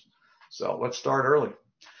inclusions. So let's start early.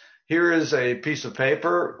 Here is a piece of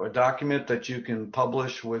paper, a document that you can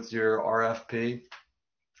publish with your RFP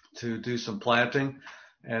to do some planting,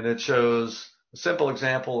 and it shows a simple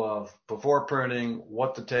example of before pruning,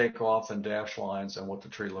 what to take off in dash lines, and what the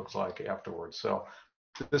tree looks like afterwards. So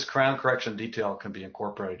this crown correction detail can be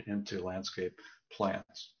incorporated into landscape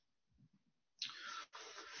plants.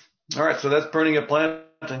 All right, so that's pruning and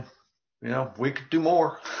planting. You know, we could do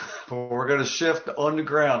more, but we're going to shift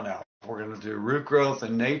underground now. We're going to do root growth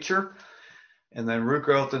in nature, and then root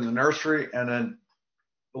growth in the nursery, and then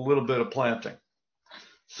a little bit of planting.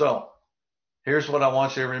 So here's what I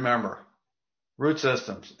want you to remember. Root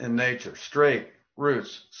systems in nature, straight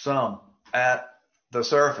roots, some at the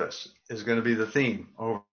surface is going to be the theme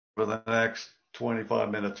over the next 25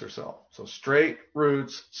 minutes or so. So straight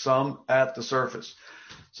roots, some at the surface.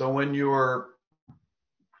 So when you'll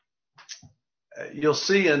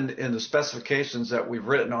see in the specifications that we've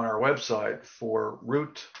written on our website for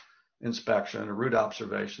root inspection or root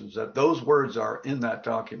observations that those words are in that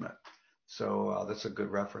document. So that's a good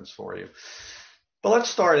reference for you. But let's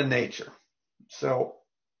start in nature. So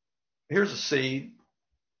here's a seed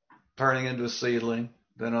turning into a seedling.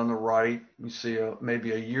 Then on the right, you see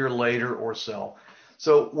maybe a year later or so.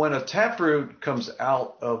 So when a taproot comes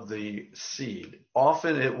out of the seed,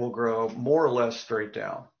 often it will grow more or less straight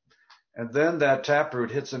down. And then that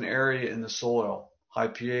taproot hits an area in the soil, high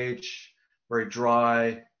pH, very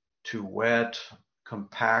dry, too wet,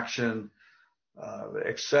 compaction,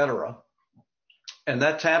 etc. And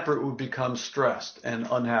that taproot would become stressed and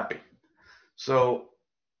unhappy. So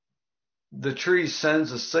the tree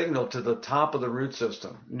sends a signal to the top of the root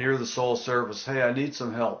system near the soil surface, hey, I need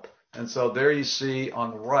some help. And so there you see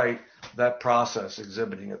on the right that process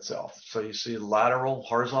exhibiting itself. So you see lateral,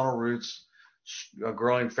 horizontal roots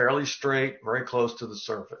growing fairly straight, very close to the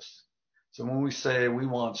surface. So when we say we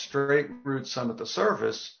want straight roots some at the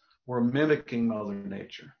surface, we're mimicking Mother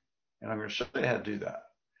Nature. And I'm going to show you how to do that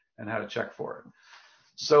and how to check for it.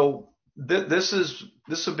 So this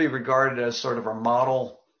would be regarded as sort of a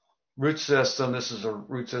model root system. This is a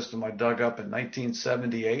root system I dug up in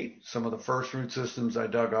 1978. Some of the first root systems I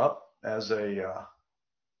dug up as a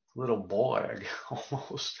little boy,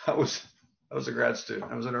 almost. I was a grad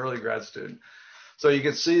student. I was an early grad student. So you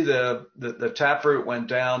can see the taproot went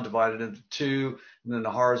down, divided into two, and then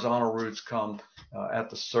the horizontal roots come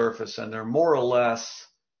at the surface, and they're more or less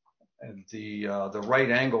the right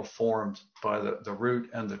angle formed by the root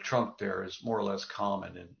and the trunk there is more or less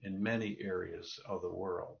common in many areas of the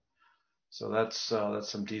world. So that's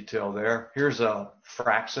some detail there. Here's a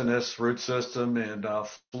fraxinus root system in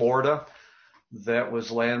Florida that was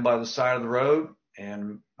laying by the side of the road,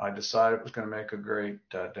 and I decided it was going to make a great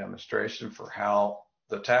demonstration for how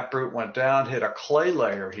the taproot went down, hit a clay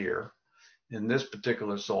layer here in this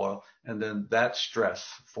particular soil, and then that stress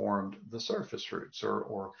formed the surface roots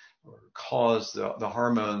or caused the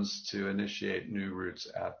hormones to initiate new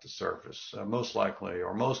roots at the surface. Most likely,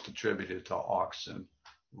 or most attributed to oxygen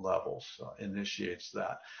levels, initiates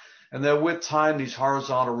that. And then with time, these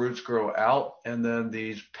horizontal roots grow out, and then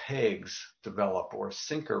these pegs develop, or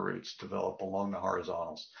sinker roots develop along the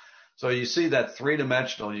horizontals. So you see that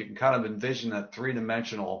three-dimensional, you can kind of envision that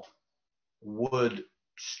three-dimensional wood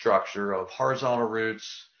structure of horizontal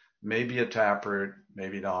roots, maybe a taproot,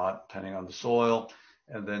 maybe not, depending on the soil.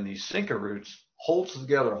 And then these sinker roots holds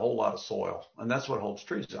together a whole lot of soil. And that's what holds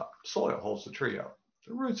trees up. Soil holds the tree up.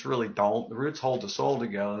 The roots really don't. The roots hold the soil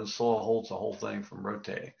together, and the soil holds the whole thing from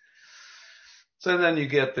rotating. So then you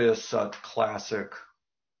get this classic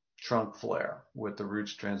trunk flare with the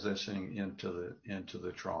roots transitioning into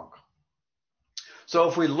the trunk. So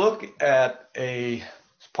if we look at a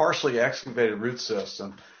partially excavated root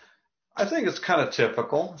system, I think it's kind of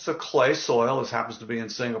typical. It's a clay soil. This happens to be in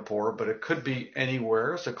Singapore, but it could be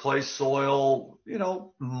anywhere. It's a clay soil,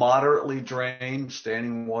 moderately drained,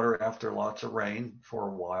 standing water after lots of rain for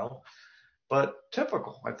a while, but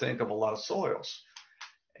typical, I think, of a lot of soils.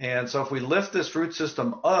 And so if we lift this root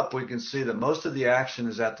system up, we can see that most of the action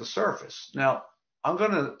is at the surface. Now, I'm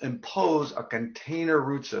going to impose a container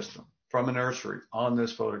root system from a nursery on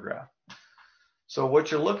this photograph. So what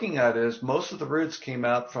you're looking at is most of the roots came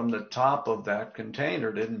out from the top of that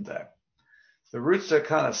container, didn't they? The roots that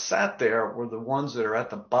kind of sat there were the ones that are at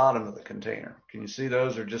the bottom of the container. Can you see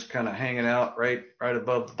those are just kind of hanging out right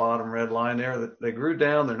above the bottom red line there? They grew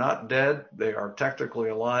down. They're not dead. They are technically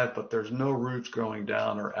alive, but there's no roots growing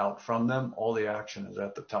down or out from them. All the action is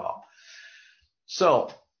at the top.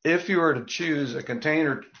 So if you were to choose a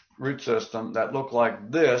container root system that looked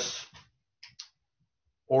like this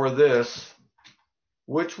or this,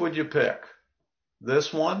 which would you pick?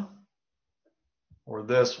 This one or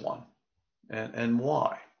this one? And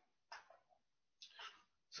why?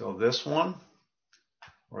 So this one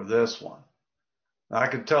or this one? Now I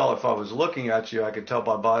could tell if I was looking at you, I could tell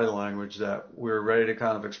by body language that we're ready to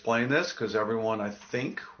kind of explain this, because everyone, I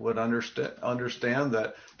think, would understand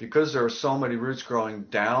that because there are so many roots growing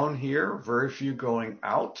down here, very few going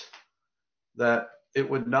out, that it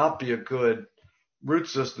would not be a good root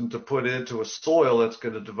system to put into a soil that's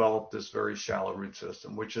going to develop this very shallow root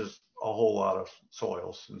system, which is a whole lot of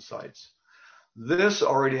soils and sites. This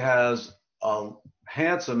already has a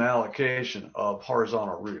handsome allocation of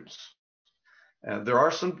horizontal roots. And there are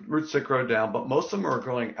some roots that grow down, but most of them are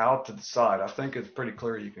going out to the side. I think it's pretty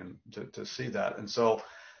clear you can to see that. And so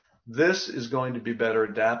this is going to be better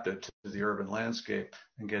adapted to the urban landscape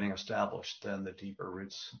and getting established than the deeper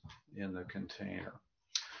roots in the container.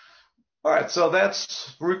 All right, so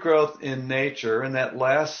that's root growth in nature, and that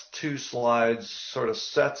last two slides sort of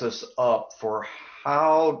sets us up for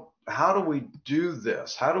how do we do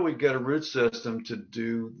this? How do we get a root system to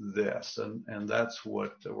do this? And that's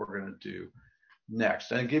what we're going to do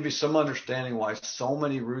next, and give you some understanding why so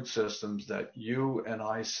many root systems that you and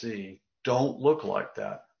I see don't look like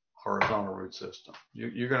that horizontal root system.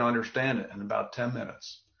 You're going to understand it in about 10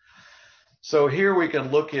 minutes. So here we can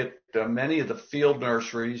look at many of the field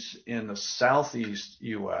nurseries in the southeast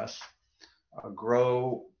U.S.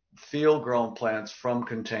 Grow field-grown plants from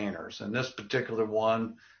containers. And this particular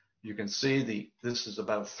one, you can see this is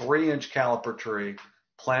about a 3-inch caliper tree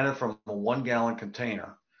planted from a 1-gallon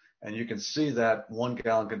container. And you can see that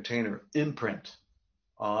 1-gallon container imprint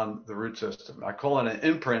on the root system. I call it an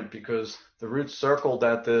imprint because the roots circled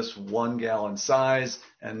at this 1-gallon size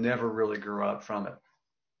and never really grew out from it.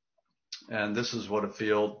 And this is what a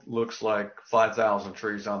field looks like, 5,000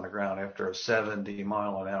 trees on the ground after a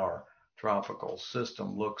 70-mile-an-hour tropical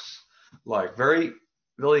system looks like. Very,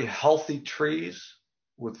 really healthy trees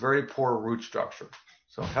with very poor root structure.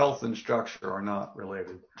 So health and structure are not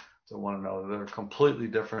related to one another. They're completely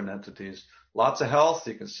different entities Lots of health.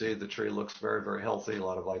 You can see the tree looks very, very healthy, a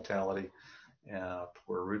lot of vitality,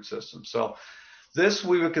 poor root system. So this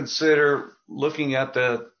we would consider looking at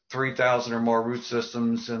the 3,000 or more root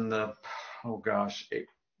systems in the,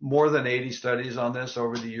 more than 80 studies on this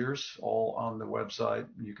over the years, all on the website.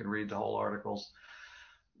 You can read the whole articles.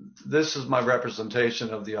 This is my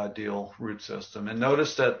representation of the ideal root system. And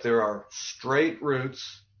notice that there are straight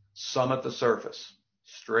roots, some at the surface.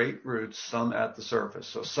 Straight roots, some at the surface.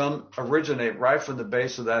 So some originate right from the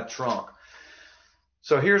base of that trunk.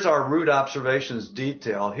 So here's our root observations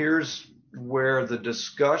detail. Here's where the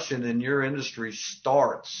discussion in your industry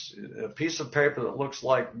starts. A piece of paper that looks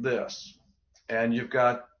like this. And you've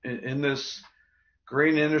got in this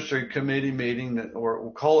Green Industry Committee meeting, or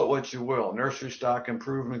we'll call it what you will, Nursery Stock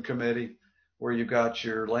Improvement Committee, where you've got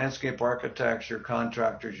your landscape architects, your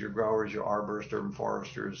contractors, your growers, your arborists, urban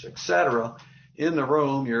foresters, etc. in the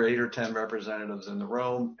room, your 8 or 10 representatives in the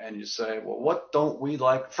room, and you say, well, what don't we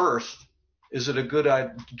like first? Is it a good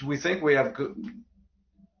idea? Do we think we have good?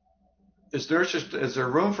 Is there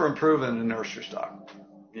room for improvement in nursery stock?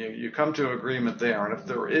 You come to agreement there, and if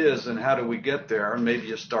there is, then how do we get there? And maybe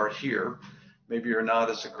you start here. Maybe you're not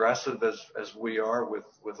as aggressive as we are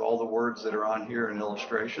with all the words that are on here and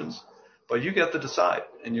illustrations, but you get to decide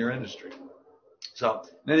in your industry. So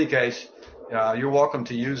in any case, you're welcome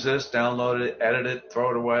to use this, download it, edit it,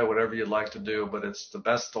 throw it away, whatever you'd like to do, but it's the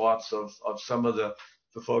best thoughts of some of the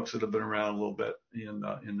folks that have been around a little bit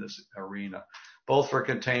in this arena, both for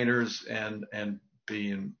containers and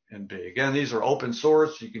B and B. Again, these are open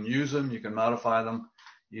source. You can use them. You can modify them.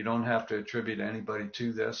 You don't have to attribute anybody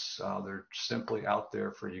to this. They're simply out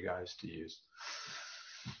there for you guys to use.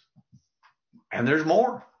 And there's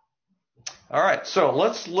more. All right, so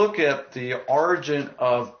let's look at the origin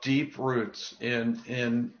of deep roots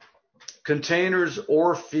in containers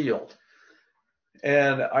or field.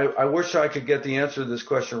 And I wish I could get the answer to this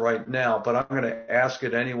question right now, but I'm going to ask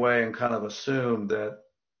it anyway and kind of assume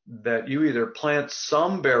that you either plant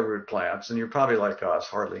some bare root plants, and you're probably like us,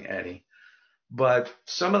 hardly any, but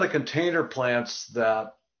some of the container plants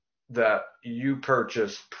that you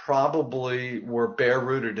purchased probably were bare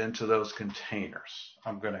rooted into those containers.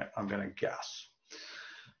 I'm gonna guess.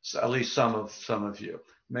 So at least some of you.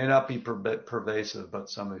 May not be pervasive, but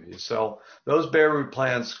some of you. So those bare root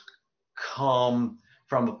plants come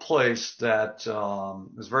from a place that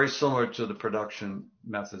is very similar to the production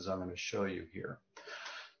methods I'm going to show you here.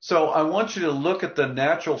 So I want you to look at the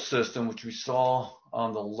natural system, which we saw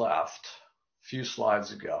on the left a few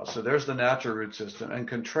slides ago. So there's the natural root system, and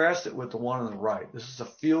contrast it with the one on the right. This is a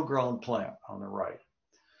field-grown plant on the right.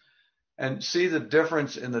 And see the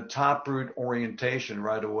difference in the top root orientation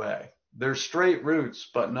right away. There's straight roots,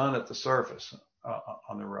 but none at the surface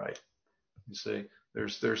on the right. You see,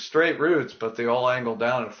 there's straight roots, but they all angle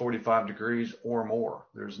down at 45 degrees or more.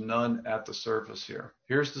 There's none at the surface here.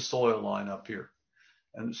 Here's the soil line up here.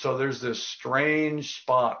 And so there's this strange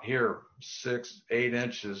spot here, 6, 8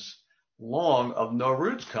 inches long of no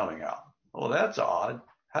roots coming out. Well, that's odd.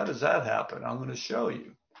 How does that happen? I'm going to show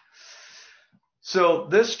you. So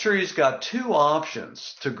this tree's got two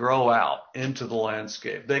options to grow out into the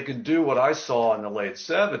landscape. They can do what I saw in the late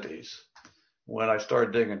 70s when I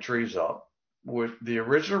started digging trees up. With the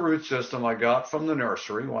original root system I got from the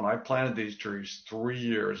nursery when I planted these trees 3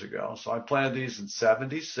 years ago. So I planted these in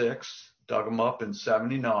 76, dug them up in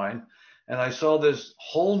 79, and I saw this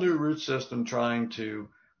whole new root system trying to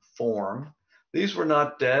form. These were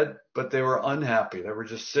not dead, but they were unhappy. They were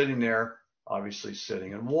just sitting there, obviously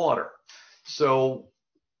sitting in water. So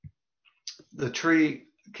the tree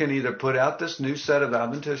can either put out this new set of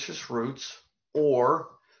adventitious roots, or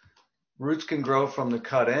roots can grow from the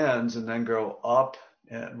cut ends and then grow up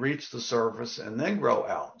and reach the surface and then grow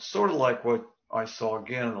out. Sort of like what I saw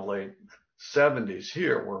again in the late 70s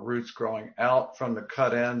here, where roots growing out from the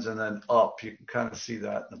cut ends and then up. You can kind of see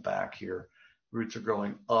that in the back here. Roots are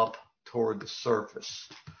growing up toward the surface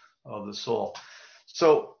of the soil.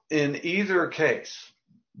 So in either case,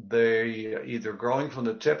 they either growing from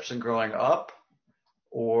the tips and growing up,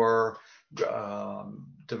 or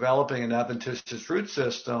developing an adventitious root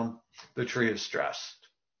system, the tree is stressed.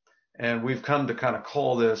 And we've come to kind of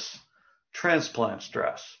call this transplant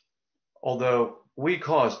stress, although we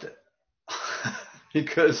caused it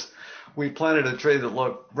because we planted a tree that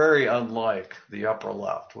looked very unlike the upper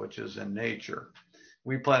left, which is in nature.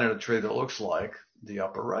 We planted a tree that looks like the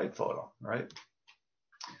upper right photo, right?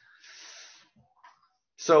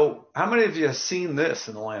 So how many of you have seen this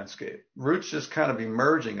in the landscape? Roots just kind of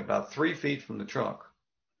emerging about 3 feet from the trunk.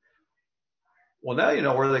 Well, now you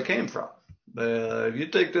know where they came from. If you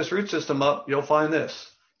take this root system up, you'll find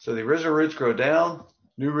this. So the original roots grow down,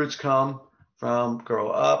 new roots come, grow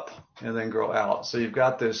up and then grow out. So you've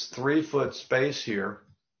got this 3-foot space here,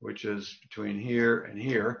 which is between here and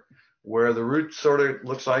here, where the root sort of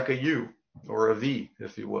looks like a U or a V,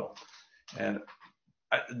 if you will. And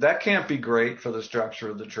that can't be great for the structure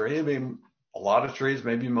of the tree. I mean, a lot of trees,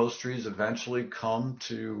 maybe most trees eventually come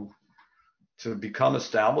to become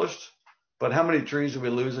established. But how many trees are we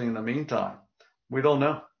losing in the meantime? We don't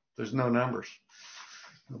know. There's no numbers.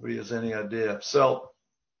 Nobody has any idea. So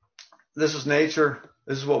this is nature.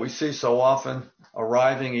 This is what we see so often,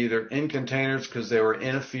 arriving either in containers because they were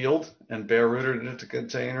in a field and bare rooted into a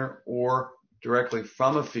container, or directly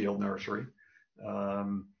from a field nursery.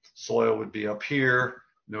 Soil would be up here,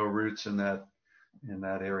 no roots in that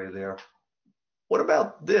area there. What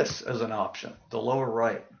about this as an option, the lower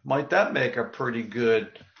right? Might that make a pretty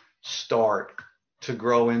good start to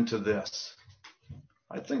grow into this?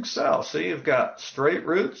 I think so. See, you've got straight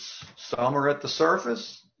roots. Some are at the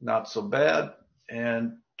surface, not so bad.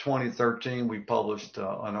 And 2013, we published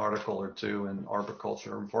an article or two in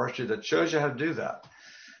Horticulture and Forestry that shows you how to do that.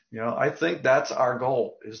 You know, I think that's our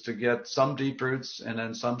goal, is to get some deep roots and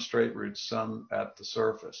then some straight roots, some at the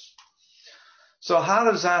surface. So how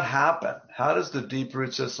does that happen? How does the deep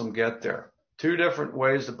root system get there? 2 different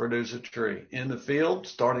ways to produce a tree. In the field,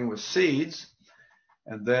 starting with seeds,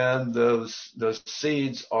 and then those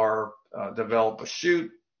seeds are develop a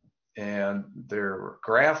shoot, and they're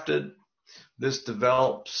grafted. This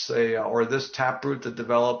develops this taproot that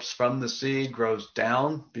develops from the seed grows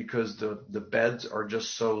down because the beds are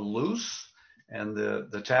just so loose, and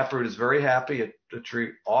the taproot is very happy. The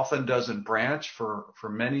tree often doesn't branch for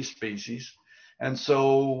many species, and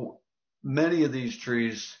so many of these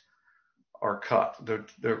trees are cut.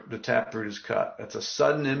 The taproot is cut. It's a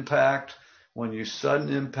sudden impact. When you sudden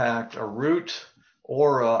impact a root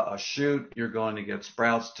or a shoot, you're going to get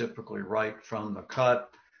sprouts typically right from the cut.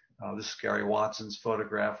 This is Gary Watson's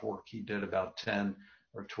photograph work he did about 10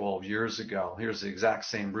 or 12 years ago. Here's the exact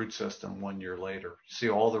same root system 1 year later. You see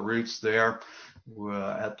all the roots there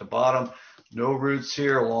at the bottom. No roots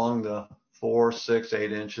here along the 4, 6,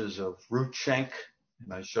 8 inches of root shank.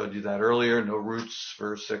 And I showed you that earlier. No roots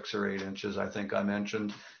for 6 or 8 inches, I think I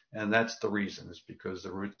mentioned. And that's the reason, is because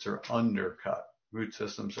the roots are undercut. Root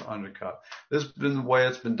systems are undercut. This has been the way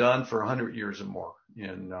it's been done for 100 years or more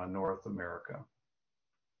in North America.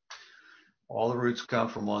 All the roots come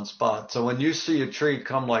from one spot. So when you see a tree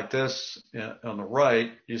come like this on the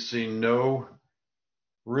right, you see no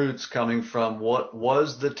roots coming from what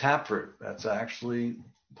was the taproot. That's actually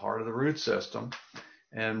part of the root system.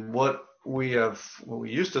 And what we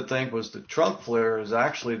used to think was the trunk flare is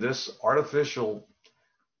actually this artificial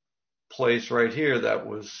place right here that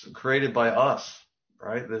was created by us,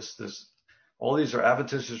 right? All these are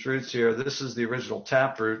adventitious roots here. This is the original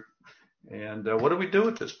taproot. And what do we do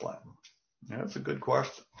with this plant? Yeah, that's a good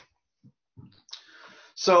question.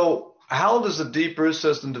 So how does a deep root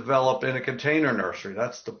system develop in a container nursery?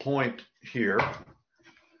 That's the point here.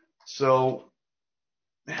 So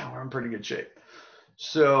yeah, we're in pretty good shape.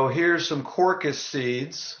 So here's some Quercus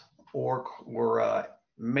seeds or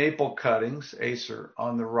maple cuttings, acer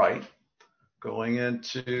on the right, going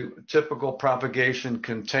into a typical propagation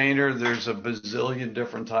container. There's a bazillion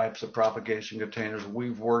different types of propagation containers.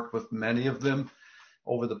 We've worked with many of them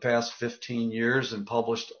over the past 15 years and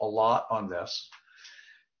published a lot on this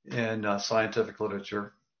in scientific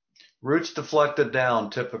literature. Roots deflected down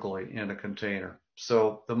typically in a container.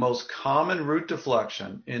 So the most common root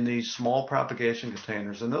deflection in these small propagation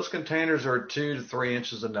containers, and those containers are 2 to 3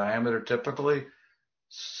 inches in diameter typically,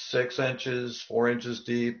 6 inches, 4 inches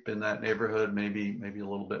deep, in that neighborhood, maybe a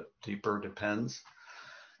little bit deeper, depends.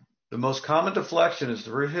 The most common deflection is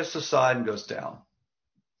the root hits aside and goes down.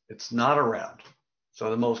 It's not around. So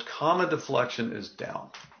the most common deflection is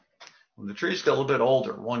down. When the trees get a little bit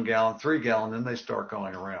older, 1 gallon, 3 gallon, then they start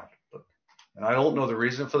going around. And I don't know the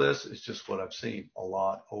reason for this. It's just what I've seen a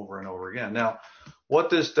lot over and over again. Now, what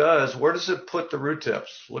this does, where does it put the root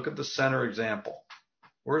tips? Look at the center example.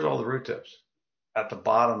 Where's all the root tips? At the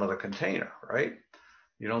bottom of the container, right?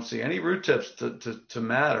 You don't see any root tips to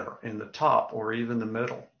matter in the top or even the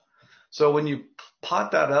middle. So when you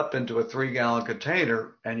pot that up into a 3-gallon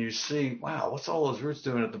container and you see, wow, what's all those roots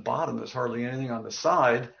doing at the bottom? There's hardly anything on the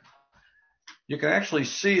side. You can actually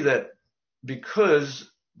see that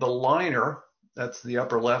because the liner, that's the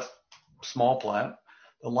upper left small plant,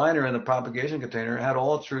 the liner in the propagation container had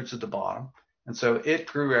all its roots at the bottom. And so it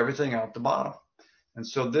grew everything out the bottom. And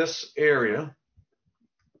so this area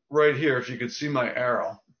right here, if you could see my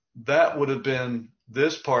arrow, that would have been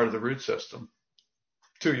this part of the root system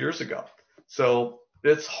 2 years ago. So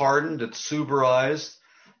it's hardened, it's suberized,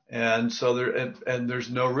 And so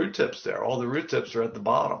there's no root tips there. All the root tips are at the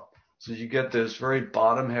bottom. So you get this very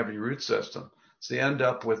bottom heavy root system. So you end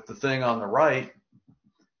up with the thing on the right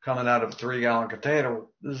coming out of a 3-gallon container.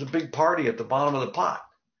 There's a big party at the bottom of the pot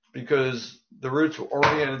because the roots were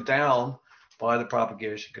oriented down by the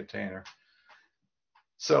propagation container.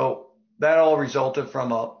 So that all resulted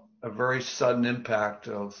from a very sudden impact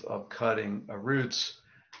of cutting roots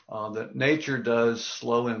that nature does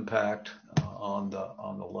slow impact on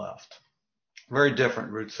the left. Very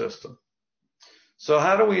different root system. So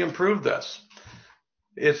how do we improve this?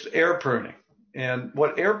 It's air pruning. And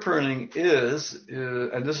what air pruning is,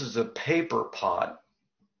 and this is a paper pot,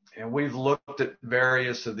 and we've looked at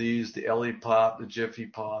various of these, the Ellie pot, the Jiffy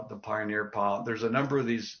pot, the Pioneer pot. There's a number of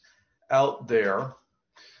these out there.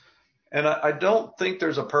 And I don't think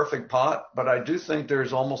there's a perfect pot, but I do think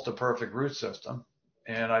there's almost a perfect root system.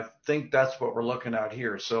 And I think that's what we're looking at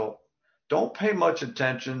here. So don't pay much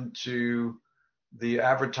attention to the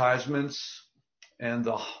advertisements and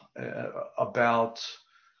about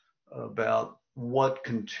what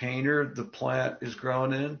container the plant is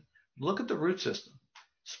grown in. Look at the root system.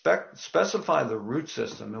 Specify the root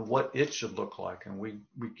system and what it should look like. And we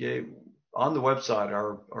gave on the website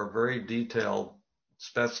our very detailed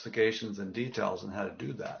specifications and details on how to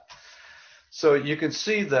do that. So you can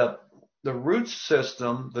see that the root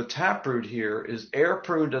system, the taproot here, is air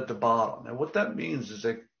pruned at the bottom. And what that means is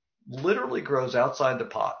it literally grows outside the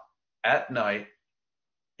pot at night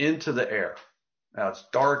into the air. Now it's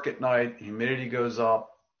dark at night, humidity goes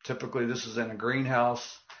up. Typically this is in a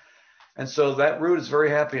greenhouse. And so that root is very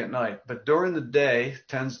happy at night, but during the day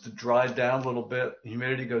tends to dry down a little bit.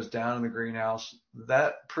 Humidity goes down in the greenhouse.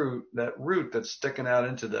 That root that's sticking out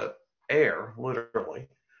into the air, literally,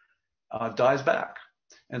 dies back.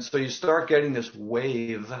 And so you start getting this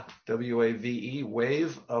wave, W-A-V-E,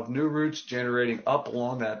 wave of new roots generating up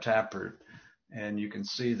along that taproot. And you can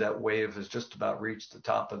see that wave has just about reached the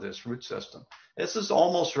top of this root system. This is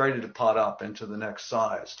almost ready to pot up into the next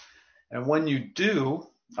size. And when you do,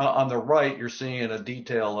 on the right, you're seeing a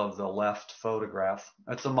detail of the left photograph.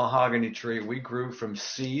 That's a mahogany tree. We grew from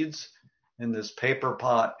seeds in this paper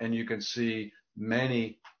pot, and you can see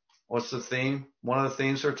many, what's the theme? One of the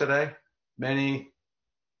themes for today? Many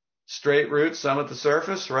straight roots, some at the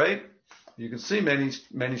surface, right? You can see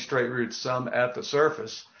many straight roots, some at the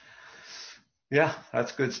surface. Yeah,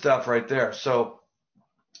 that's good stuff right there. So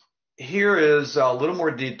here is a little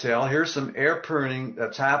more detail. Here's some air pruning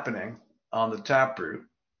that's happening on the taproot.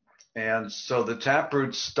 And so the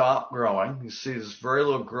taproots stop growing. You see there's very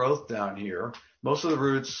little growth down here. Most of the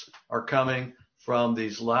roots are coming from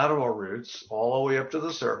these lateral roots all the way up to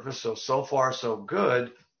the surface. So far, so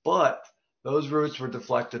good. But those roots were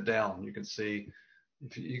deflected down. You can see,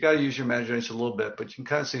 you got to use your imagination a little bit, but you can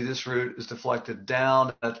kind of see this root is deflected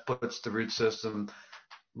down. That puts the root system,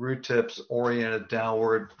 root tips oriented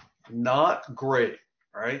downward. Not great,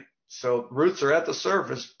 right? So roots are at the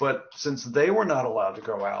surface, but since they were not allowed to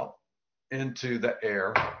go out into the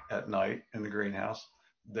air at night in the greenhouse,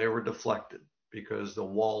 they were deflected because the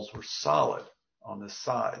walls were solid on the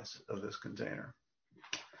sides of this container.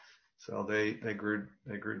 So they grew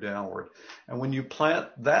downward. And when you plant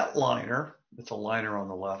that liner, it's a liner on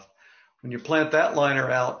the left, when you plant that liner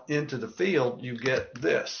out into the field, you get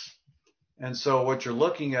this. And so what you're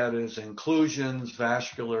looking at is inclusions,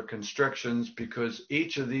 vascular constrictions, because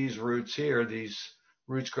each of these roots here, these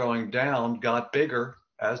roots growing down, got bigger,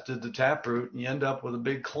 as did the taproot, and you end up with a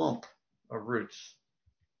big clump of roots.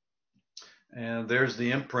 And there's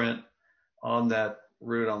the imprint on that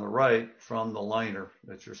root on the right from the liner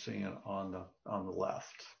that you're seeing on the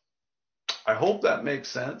left. I hope that makes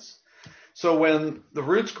sense. So when the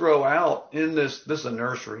roots grow out in this is a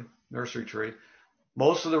nursery tree,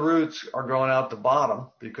 most of the roots are going out the bottom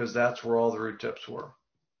because that's where all the root tips were.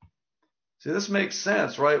 See, this makes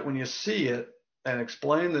sense, right, when you see it and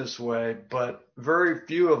explain this way, but very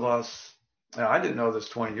few of us, now I didn't know this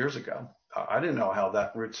 20 years ago. I didn't know how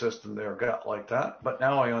that root system there got like that, but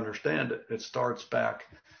now I understand it. It starts back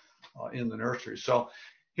in the nursery. So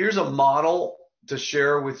here's a model to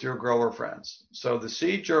share with your grower friends. So the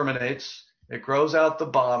seed germinates, it grows out the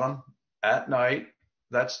bottom at night.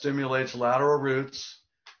 That stimulates lateral roots,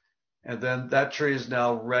 and then that tree is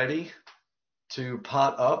now ready to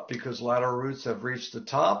pot up because lateral roots have reached the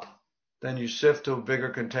top. Then you shift to a bigger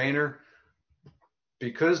container.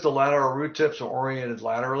 Because the lateral root tips are oriented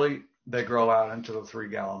laterally, they grow out into the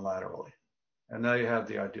 3-gallon laterally. And now you have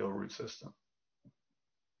the ideal root system.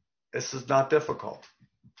 This is not difficult.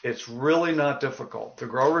 It's really not difficult. The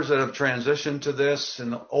growers that have transitioned to this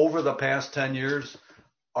over the past 10 years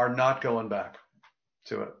are not going back.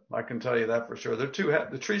 to it. I can tell you that for sure. The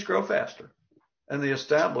trees grow faster, and they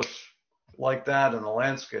establish like that in the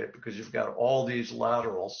landscape because you've got all these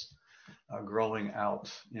laterals growing out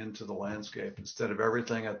into the landscape instead of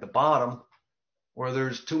everything at the bottom where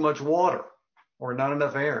there's too much water or not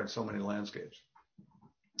enough air in so many landscapes.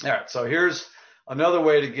 All right, so here's another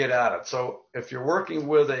way to get at it. So if you're working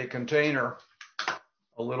with a container,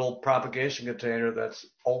 a little propagation container that's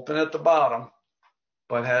open at the bottom,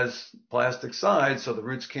 but has plastic sides so the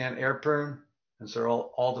roots can't air prune and so they're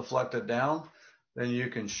all deflected down, then you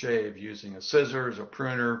can shave using a scissors or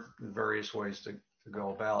pruner, various ways to go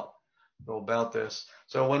about this.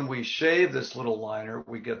 So when we shave this little liner,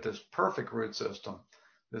 we get this perfect root system.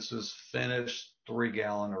 This is finished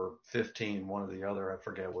 3-gallon or 15, one or the other, I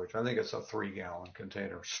forget which. I think it's a 3-gallon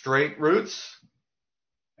container. Straight roots,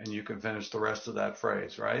 and you can finish the rest of that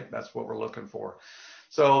phrase, right? That's what we're looking for.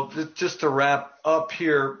 So just to wrap up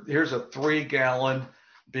here, here's a 3-gallon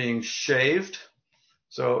being shaved.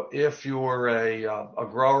 So if you're a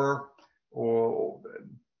grower or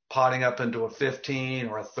potting up into a 15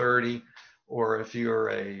 or a 30, or if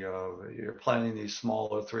you're planting these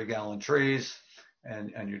smaller 3-gallon trees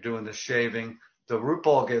and you're doing the shaving, the root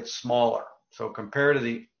ball gets smaller. So compared to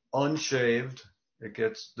the unshaved,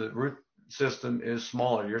 the root system is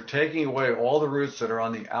smaller. You're taking away all the roots that are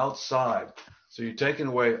on the outside. So you're taking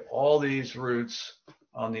away all these roots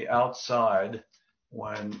on the outside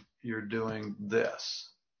when you're doing this,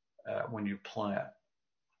 when you plant.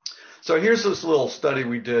 So here's this little study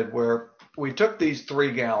we did where we took these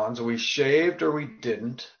 3 gallons, we shaved or we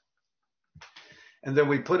didn't, and then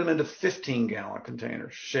we put them into 15-gallon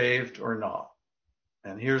containers, shaved or not.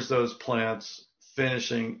 And here's those plants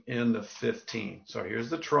finishing in the 15. So here's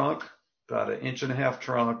the trunk, about 1.5 inch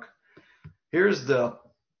trunk. Here's the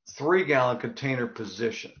 3-gallon container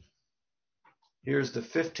position. Here's the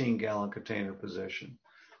 15-gallon container position.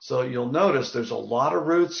 So you'll notice there's a lot of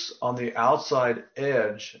roots on the outside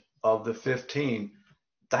edge of the 15.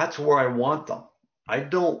 That's where I want them. I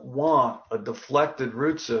don't want a deflected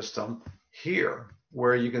root system here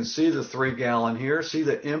where you can see the 3-gallon here. See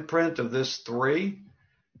the imprint of this 3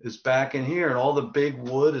 is back in here and all the big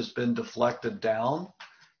wood has been deflected down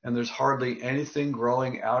and there's hardly anything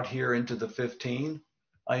growing out here into the 15.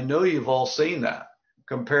 I know you've all seen that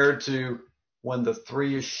compared to when the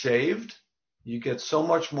 3 is shaved. You get so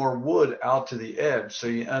much more wood out to the edge, so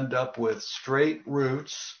you end up with straight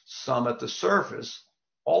roots, some at the surface,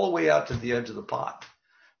 all the way out to the edge of the pot.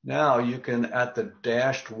 Now you can, at the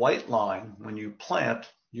dashed white line, when you plant,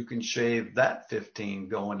 you can shave that 15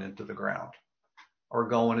 going into the ground or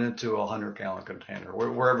going into a 100-gallon container,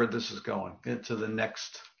 wherever this is going, into the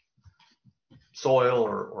next soil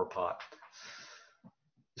or pot.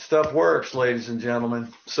 Stuff works, ladies and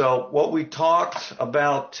gentlemen. So what we talked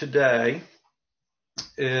about today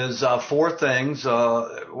is 4 things.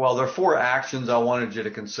 Well, there are 4 actions I wanted you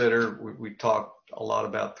to consider. We talked a lot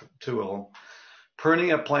about 2 of them.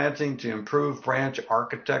 Pruning and planting to improve branch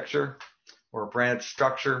architecture or branch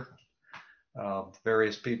structure.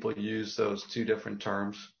 Various people use those 2 different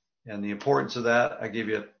terms. And the importance of that, I give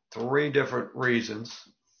you 3 different reasons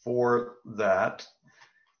for that.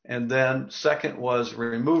 And then second was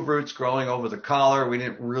remove roots growing over the collar. We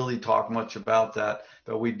didn't really talk much about that,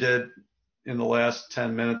 but we did in the last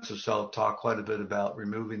 10 minutes or so talk quite a bit about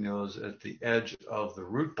removing those at the edge of the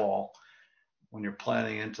root ball when you're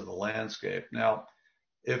planting into the landscape. Now,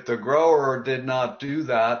 if the grower did not do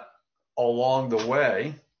that along the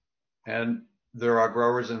way, and there are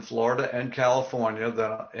growers in Florida and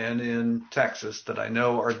California and in Texas that I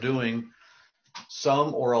know are doing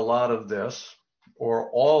some or a lot of this,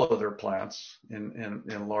 or all of their plants in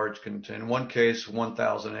large containers. In one case,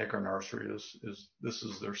 1,000-acre nursery this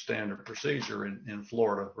is their standard procedure in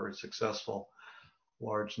Florida, very successful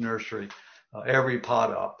large nursery. Every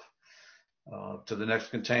pot up to the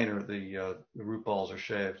next container, the root balls are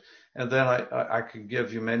shaved. And then I could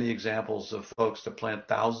give you many examples of folks that plant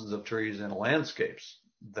thousands of trees in landscapes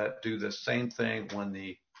that do the same thing when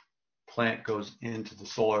the plant goes into the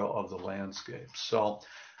soil of the landscape. So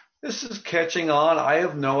this is catching on. I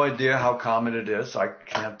have no idea how common it is. I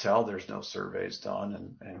can't tell. There's no surveys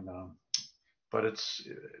done, but it's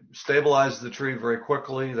stabilizes the tree very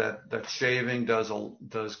quickly. That shaving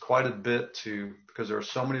does quite a bit because there are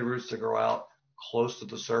so many roots that grow out close to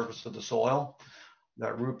the surface of the soil.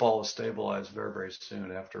 That root ball is stabilized very, very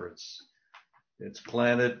soon after it's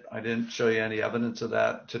planted. I didn't show you any evidence of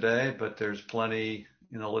that today, but there's plenty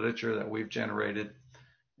in the literature that we've generated,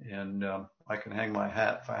 and I can hang my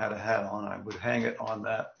hat. If I had a hat on, I would hang it on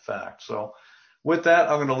that fact. So with that,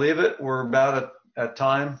 I'm going to leave it. We're about at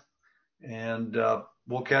time, and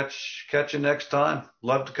we'll catch you next time.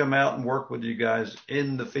 Love to come out and work with you guys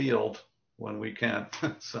in the field when we can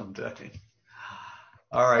someday.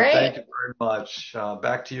 All right. Great. Thank you very much.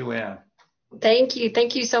 Back to you, Ann. Thank you.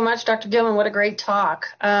 Thank you so much, Dr. Gilman. What a great talk.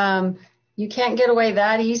 You can't get away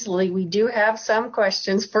that easily. We do have some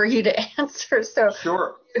questions for you to answer. So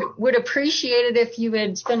sure. Would appreciate it if you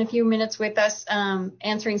would spend a few minutes with us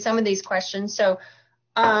answering some of these questions. So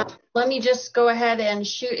let me just go ahead and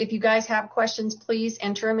shoot. If you guys have questions, please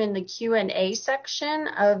enter them in the Q&A section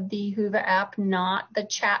of the Whova app, not the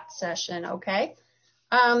chat session, okay?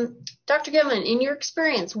 Dr. Gilman, in your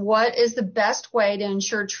experience, what is the best way to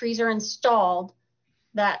ensure trees are installed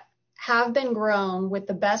that have been grown with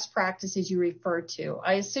the best practices you refer to?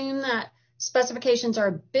 I assume that specifications are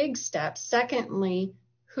a big step. Secondly,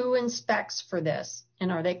 who inspects for this,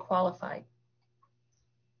 and are they qualified?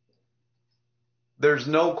 There's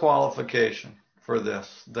no qualification for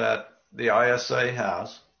this that the ISA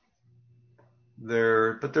has.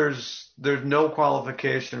 But there's no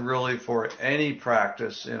qualification really for any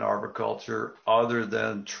practice in arboriculture other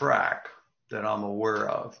than track that I'm aware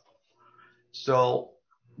of. So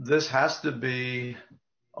this has to be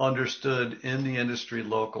understood in the industry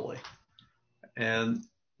locally. And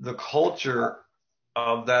the culture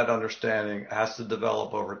of that understanding has to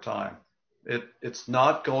develop over time. It's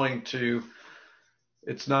not going to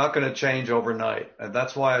change overnight. And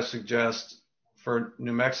that's why I suggest for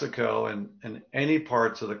New Mexico and any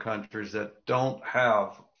parts of the countries that don't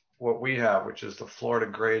have what we have, which is the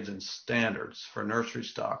Florida grades and standards for nursery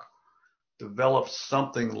stock, develop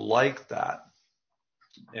something like that.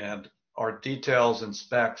 And our details and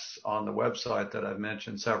specs on the website that I've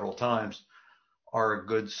mentioned several times are a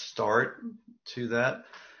good start to that.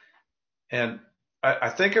 And I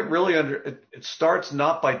think it really it starts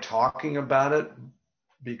not by talking about it,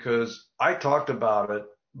 because I talked about it,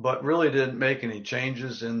 but really didn't make any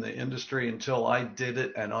changes in the industry until I did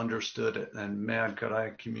it and understood it. And man, could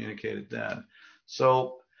I communicate it then.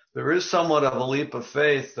 So there is somewhat of a leap of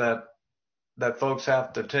faith that folks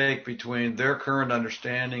have to take between their current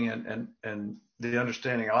understanding and the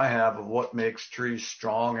understanding I have of what makes trees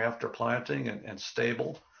strong after planting and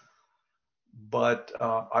stable. But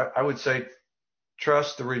I would say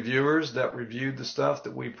trust the reviewers that reviewed the stuff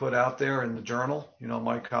that we put out there in the journal,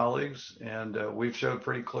 my colleagues, and we've showed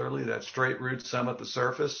pretty clearly that straight root stem at the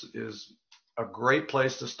surface is a great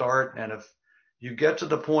place to start. And if you get to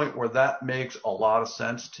the point where that makes a lot of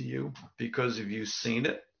sense to you because if you've seen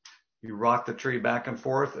it, you rock the tree back and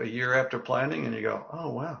forth a year after planting and you go, oh,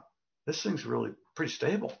 wow, this thing's really pretty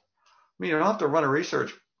stable. I mean, you don't have to run a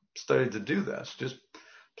research study to do this. Just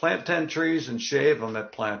plant 10 trees and shave them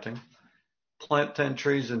at planting. Plant 10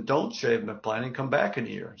 trees and don't shave them at planting, come back in a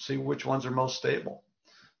year, see which ones are most stable.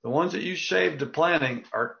 The ones that you shaved at planting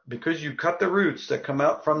are because you cut the roots that come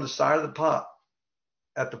out from the side of the pot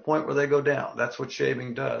at the point where they go down. That's what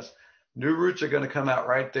shaving does. New roots are going to come out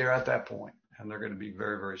right there at that point, and they're going to be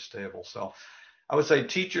very, very stable. So I would say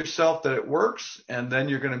teach yourself that it works, and then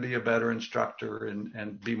you're going to be a better instructor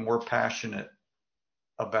and be more passionate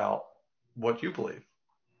about what you believe.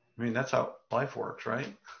 I mean, that's how life works, right?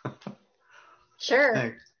 Sure.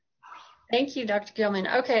 Thanks. Thank you, Dr. Gilman.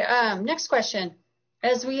 Okay, next question.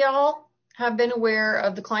 As we all have been aware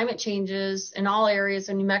of the climate changes in all areas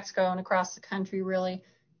of New Mexico and across the country, really,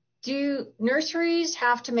 do nurseries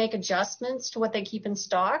have to make adjustments to what they keep in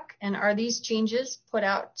stock? And are these changes put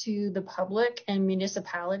out to the public and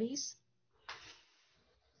municipalities?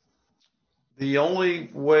 The only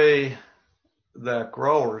way that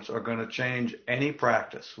growers are going to change any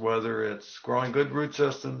practice, whether it's growing good root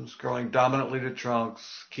systems, growing dominantly to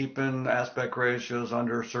trunks, keeping aspect ratios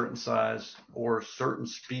under a certain size, or certain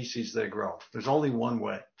species they grow. There's only one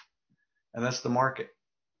way, and that's the market.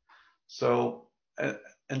 So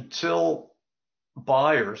until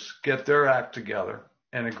buyers get their act together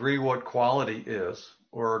and agree what quality is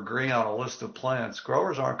or agree on a list of plants,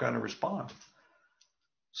 growers aren't going to respond.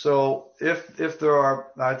 So if there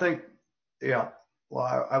are, I think, yeah,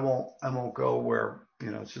 well, I won't go where,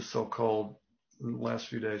 it's just so cold in the last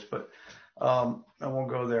few days, but I won't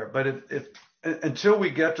go there. But if until we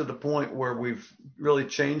get to the point where we've really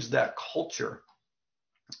changed that culture,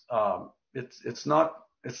 it's not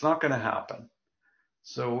going to happen.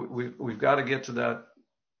 So we've got to get to that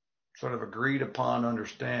sort of agreed upon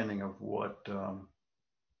understanding of what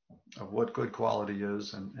good quality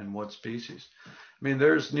is and what species. I mean,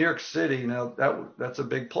 there's New York City, that's a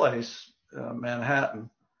big place. Manhattan,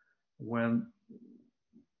 when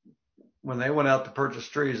they went out to purchase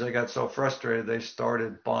trees, they got so frustrated they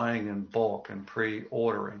started buying in bulk and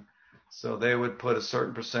pre-ordering. So they would put a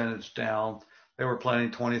certain percentage down. They were planting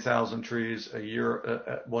 20,000 trees a year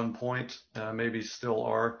at one point, maybe still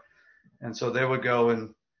are. And so they would go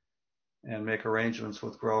and make arrangements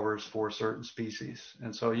with growers for certain species.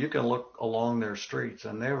 And so you can look along their streets,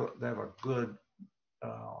 and they have a good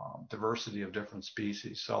diversity of different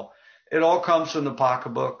species. So it all comes from the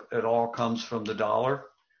pocketbook. It all comes from the dollar.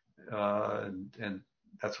 And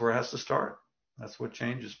that's where it has to start. That's what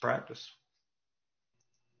changes practice.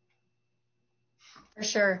 For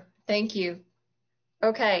sure. Thank you.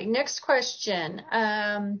 Okay, next question.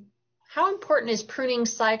 How important is pruning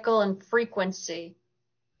cycle and frequency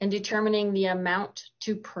in determining the amount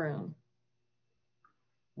to prune?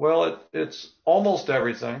 Well, it's almost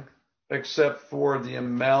everything except for the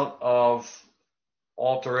amount of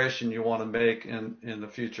alteration you want to make in the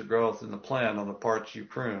future growth in the plant on the parts you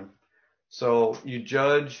prune. So you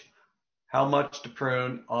judge how much to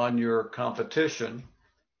prune on your competition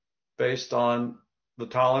based on the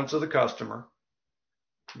tolerance of the customer,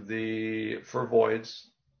 for voids,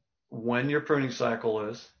 when your pruning cycle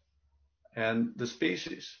is, and the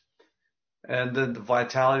species. And then the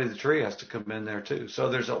vitality of the tree has to come in there too. So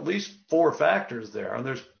there's at least 4 factors there, and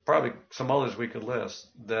there's probably some others we could list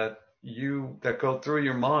that go through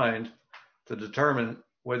your mind to determine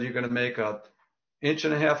whether you're going to make a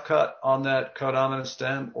 1.5 inch cut on that cut dominant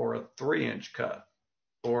stem, or a 3-inch cut,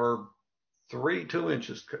 or 3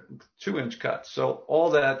 2-inch cuts. So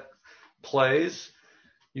all that plays.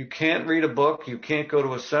 You can't read a book. You can't go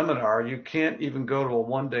to a seminar. You can't even go to a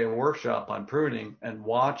one-day workshop on pruning and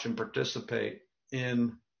watch and participate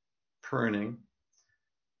in pruning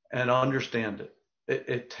and understand it.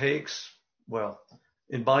 It takes, well,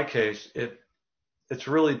 in my case, it's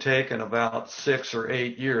really taken about 6 or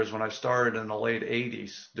 8 years. When I started in the late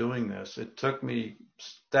 80s doing this, it took me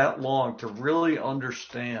that long to really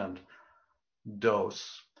understand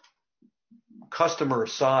dose. Customer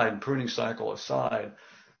aside, pruning cycle aside,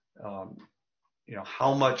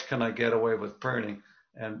 how much can I get away with pruning?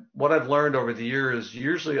 And what I've learned over the years,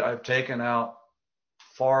 usually I've taken out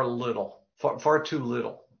far too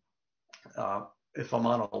little if I'm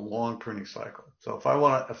on a long pruning cycle. So if I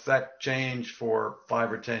want to affect change for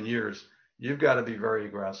 5 or 10 years, you've got to be very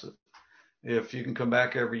aggressive. If you can come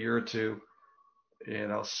back every year or two,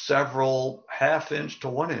 several 1/2 inch to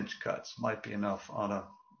 1 inch cuts might be enough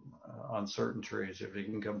on certain trees if you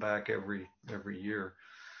can come back every year.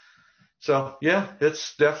 So yeah,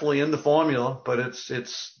 it's definitely in the formula, but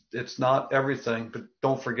it's not everything. But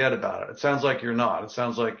don't forget about it. It sounds like you're not. It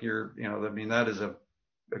sounds like you're. That is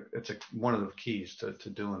one of the keys to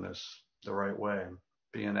doing this the right way and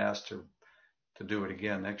being asked to do it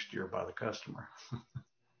again next year by the customer.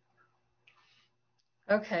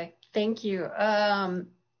 Okay, thank you.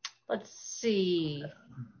 Let's see.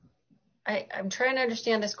 I'm trying to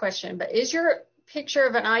understand this question, but is your picture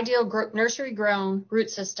of an ideal nursery grown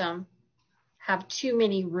root system have too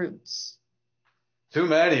many roots? Too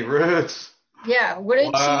many roots? Yeah.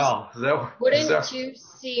 Wow. Wouldn't you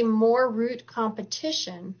see more root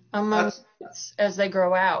competition among roots as they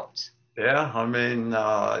grow out? Yeah,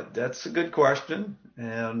 that's a good question,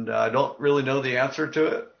 and I don't really know the answer to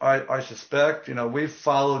it. I suspect, we've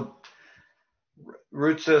followed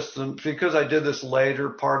root systems because I did this later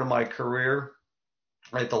part of my career,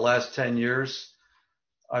 right? The last 10 years,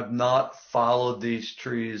 I've not followed these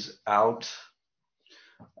trees out.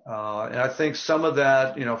 And I think some of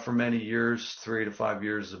that, for many years, 3 to 5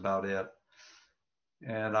 years is about it.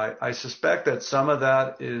 And I suspect that some of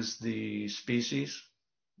that is the species,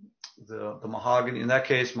 the mahogany, in that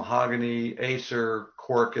case, mahogany, acer,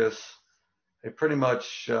 quercus. They pretty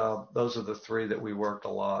much, those are the 3 that we worked a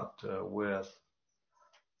lot with.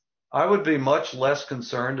 I would be much less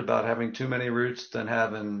concerned about having too many roots than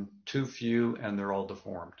having too few and they're all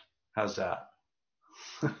deformed. How's that?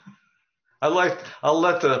 I'll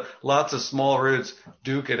let the lots of small roots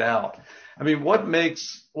duke it out. What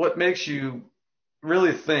makes you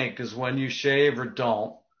really think is when you shave or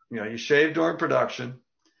don't. You shave during production,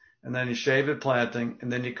 and then you shave at planting,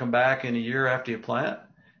 and then you come back in a year after you plant,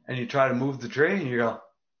 and you try to move the tree, and you go,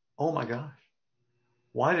 oh my gosh,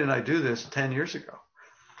 why didn't I do this 10 years ago?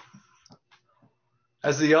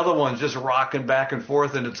 As the other one's just rocking back and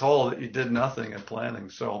forth in its hole that you did nothing at planting.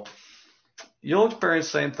 So you'll experience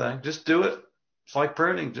the same thing. Just do it. It's like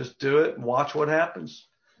pruning. Just do it and watch what happens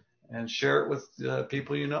and share it with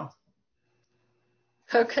people you know.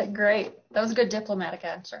 Okay, great. That was a good diplomatic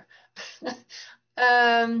answer.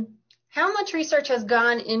 How much research has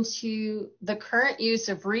gone into the current use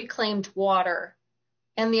of reclaimed water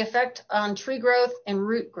and the effect on tree growth and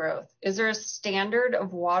root growth? Is there a standard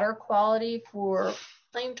of water quality for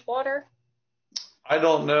reclaimed water? I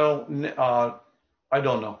don't know.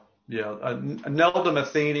 Nelda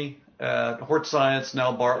Matheny at Hort Science,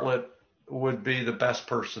 Nell Bartlett would be the best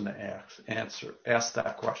person to ask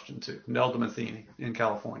that question to. Nelda Matheny in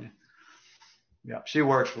California. Yeah, she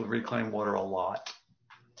works with reclaimed water a lot.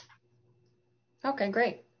 Okay,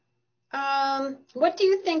 great. What do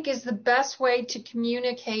you think is the best way to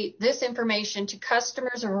communicate this information to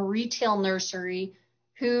customers of a retail nursery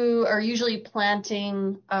who are usually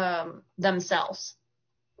planting themselves?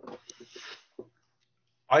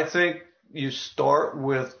 I think you start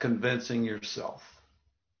with convincing yourself.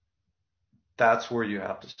 That's where you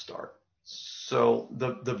have to start. So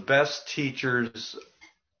the best teachers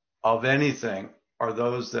of anything are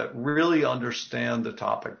those that really understand the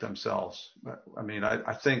topic themselves. I mean,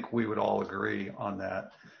 I think we would all agree on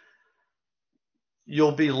that.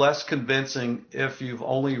 You'll be less convincing if you've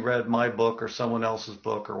only read my book or someone else's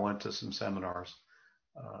book or went to some seminars.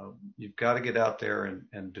 You've got to get out there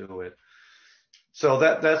and do it. So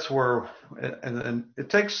that's where, and it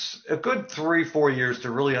takes a good 3-4 years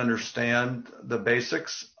to really understand the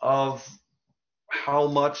basics of how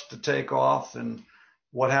much to take off and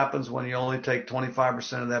what happens when you only take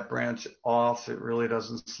 25% of that branch off. It really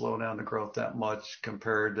doesn't slow down the growth that much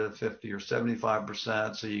compared to 50 or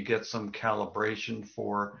 75%. So you get some calibration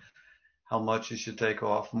for how much you should take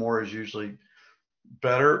off. More is usually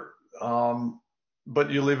better, but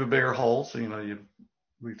you leave a bigger hole. So,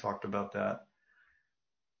 we talked about that.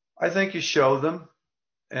 I think you show them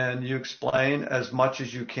and you explain as much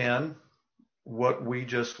as you can what we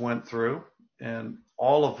just went through. And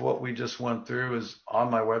all of what we just went through is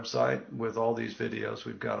on my website with all these videos.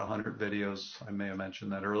 We've got 100 videos. I may have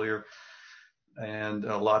mentioned that earlier. And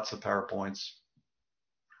lots of PowerPoints.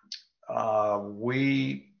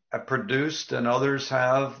 We have produced, and others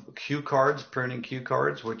have, cue cards, pruning cue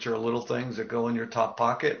cards, which are little things that go in your top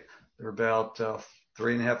pocket. They're about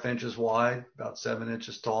 3.5 inches wide, about 7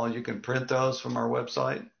 inches tall. You can print those from our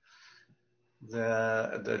website.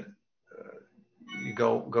 You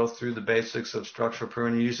go through the basics of structural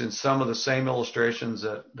pruning using some of the same illustrations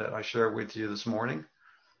that I shared with you this morning.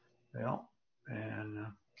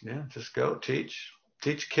 Just go teach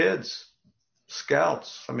kids,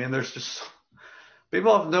 scouts. I mean, there's just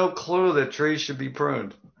people have no clue that trees should be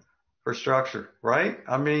pruned for structure, right?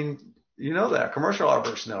 I mean, you know that. Commercial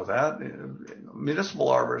arborists know that. Municipal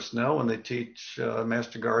arborists know when they teach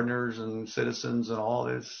master gardeners and citizens and all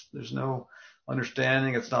this. There's no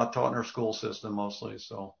understanding. It's not taught in our school system mostly.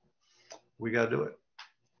 So we got to do it.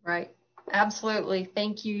 Right. Absolutely.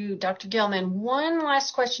 Thank you, Dr. Gilman. One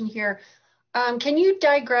last question here. Can you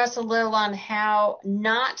digress a little on how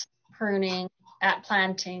not pruning at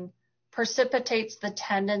planting precipitates the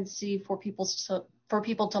tendency for people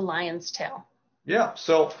to lion's tail? Yeah.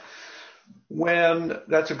 So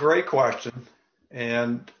that's a great question.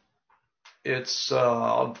 And it's,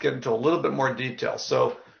 I'll get into a little bit more detail.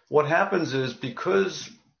 So what happens is, because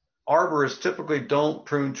arborists typically don't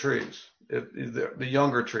prune trees, the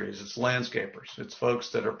younger trees, it's landscapers, it's folks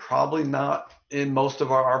that are probably not in most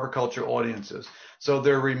of our arboriculture audiences. So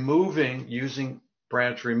they're using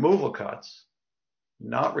branch removal cuts,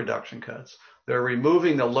 not reduction cuts. They're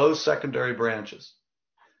removing the low secondary branches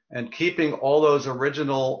and keeping all those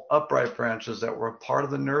original upright branches that were part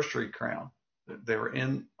of the nursery crown. They were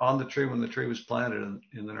on the tree when the tree was planted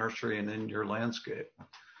in the nursery and in your landscape.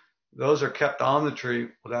 Those are kept on the tree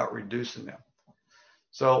without reducing them.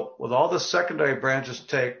 So with all the secondary branches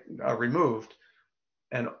removed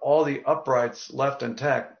and all the uprights left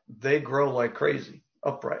intact, they grow like crazy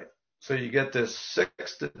upright. So you get this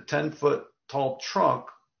 6 to 10 foot tall trunk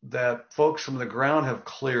that folks from the ground have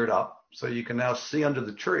cleared up. So you can now see under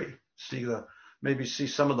the tree, maybe see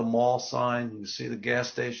some of the mall sign, you can see the gas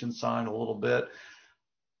station sign a little bit.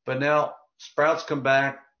 But now sprouts come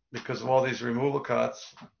back because of all these removal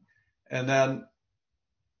cuts. And then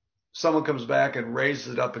someone comes back and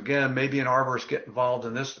raises it up again. Maybe an arborist get involved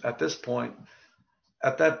in this at this point.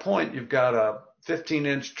 At that point, you've got a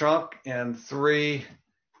 15-inch trunk and 3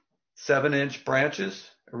 7-inch branches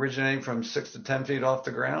originating from 6 to 10 feet off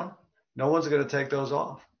the ground. No one's going to take those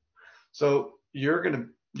off. So you're going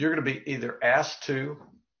to be either asked to,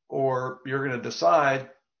 or you're going to decide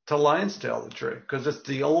to lion's tail the tree, because it's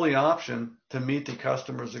the only option to meet the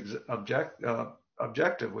customer's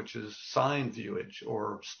objective, which is sign viewage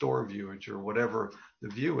or store viewage or whatever the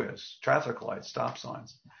view is, traffic lights, stop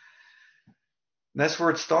signs. And that's where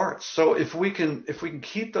it starts. So if we can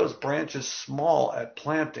keep those branches small at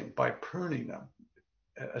planting by pruning them,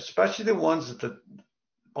 especially the ones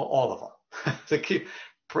all of them, to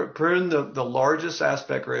prune the largest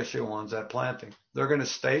aspect ratio ones at planting, they're going to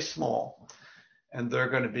stay small and they're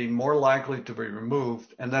going to be more likely to be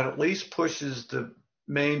removed. And that at least pushes the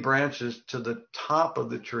main branches to the top of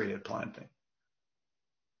the tree at planting.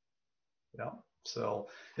 Yeah. So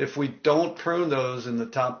if we don't prune those in the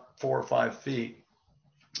top 4 or 5 feet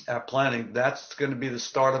at planting, that's going to be the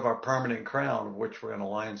start of our permanent crown, of which we're going to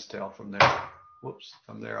lion's tail from there. Whoops,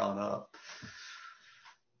 from there on up.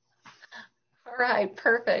 All right,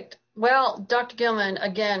 perfect. Well, Dr. Gilman,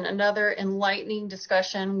 again, another enlightening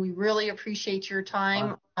discussion. We really appreciate your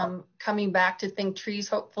time coming back to Think Trees.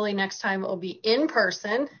 Hopefully next time it will be in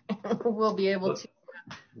person. We'll be able to.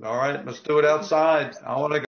 All right, let's do it outside. I want to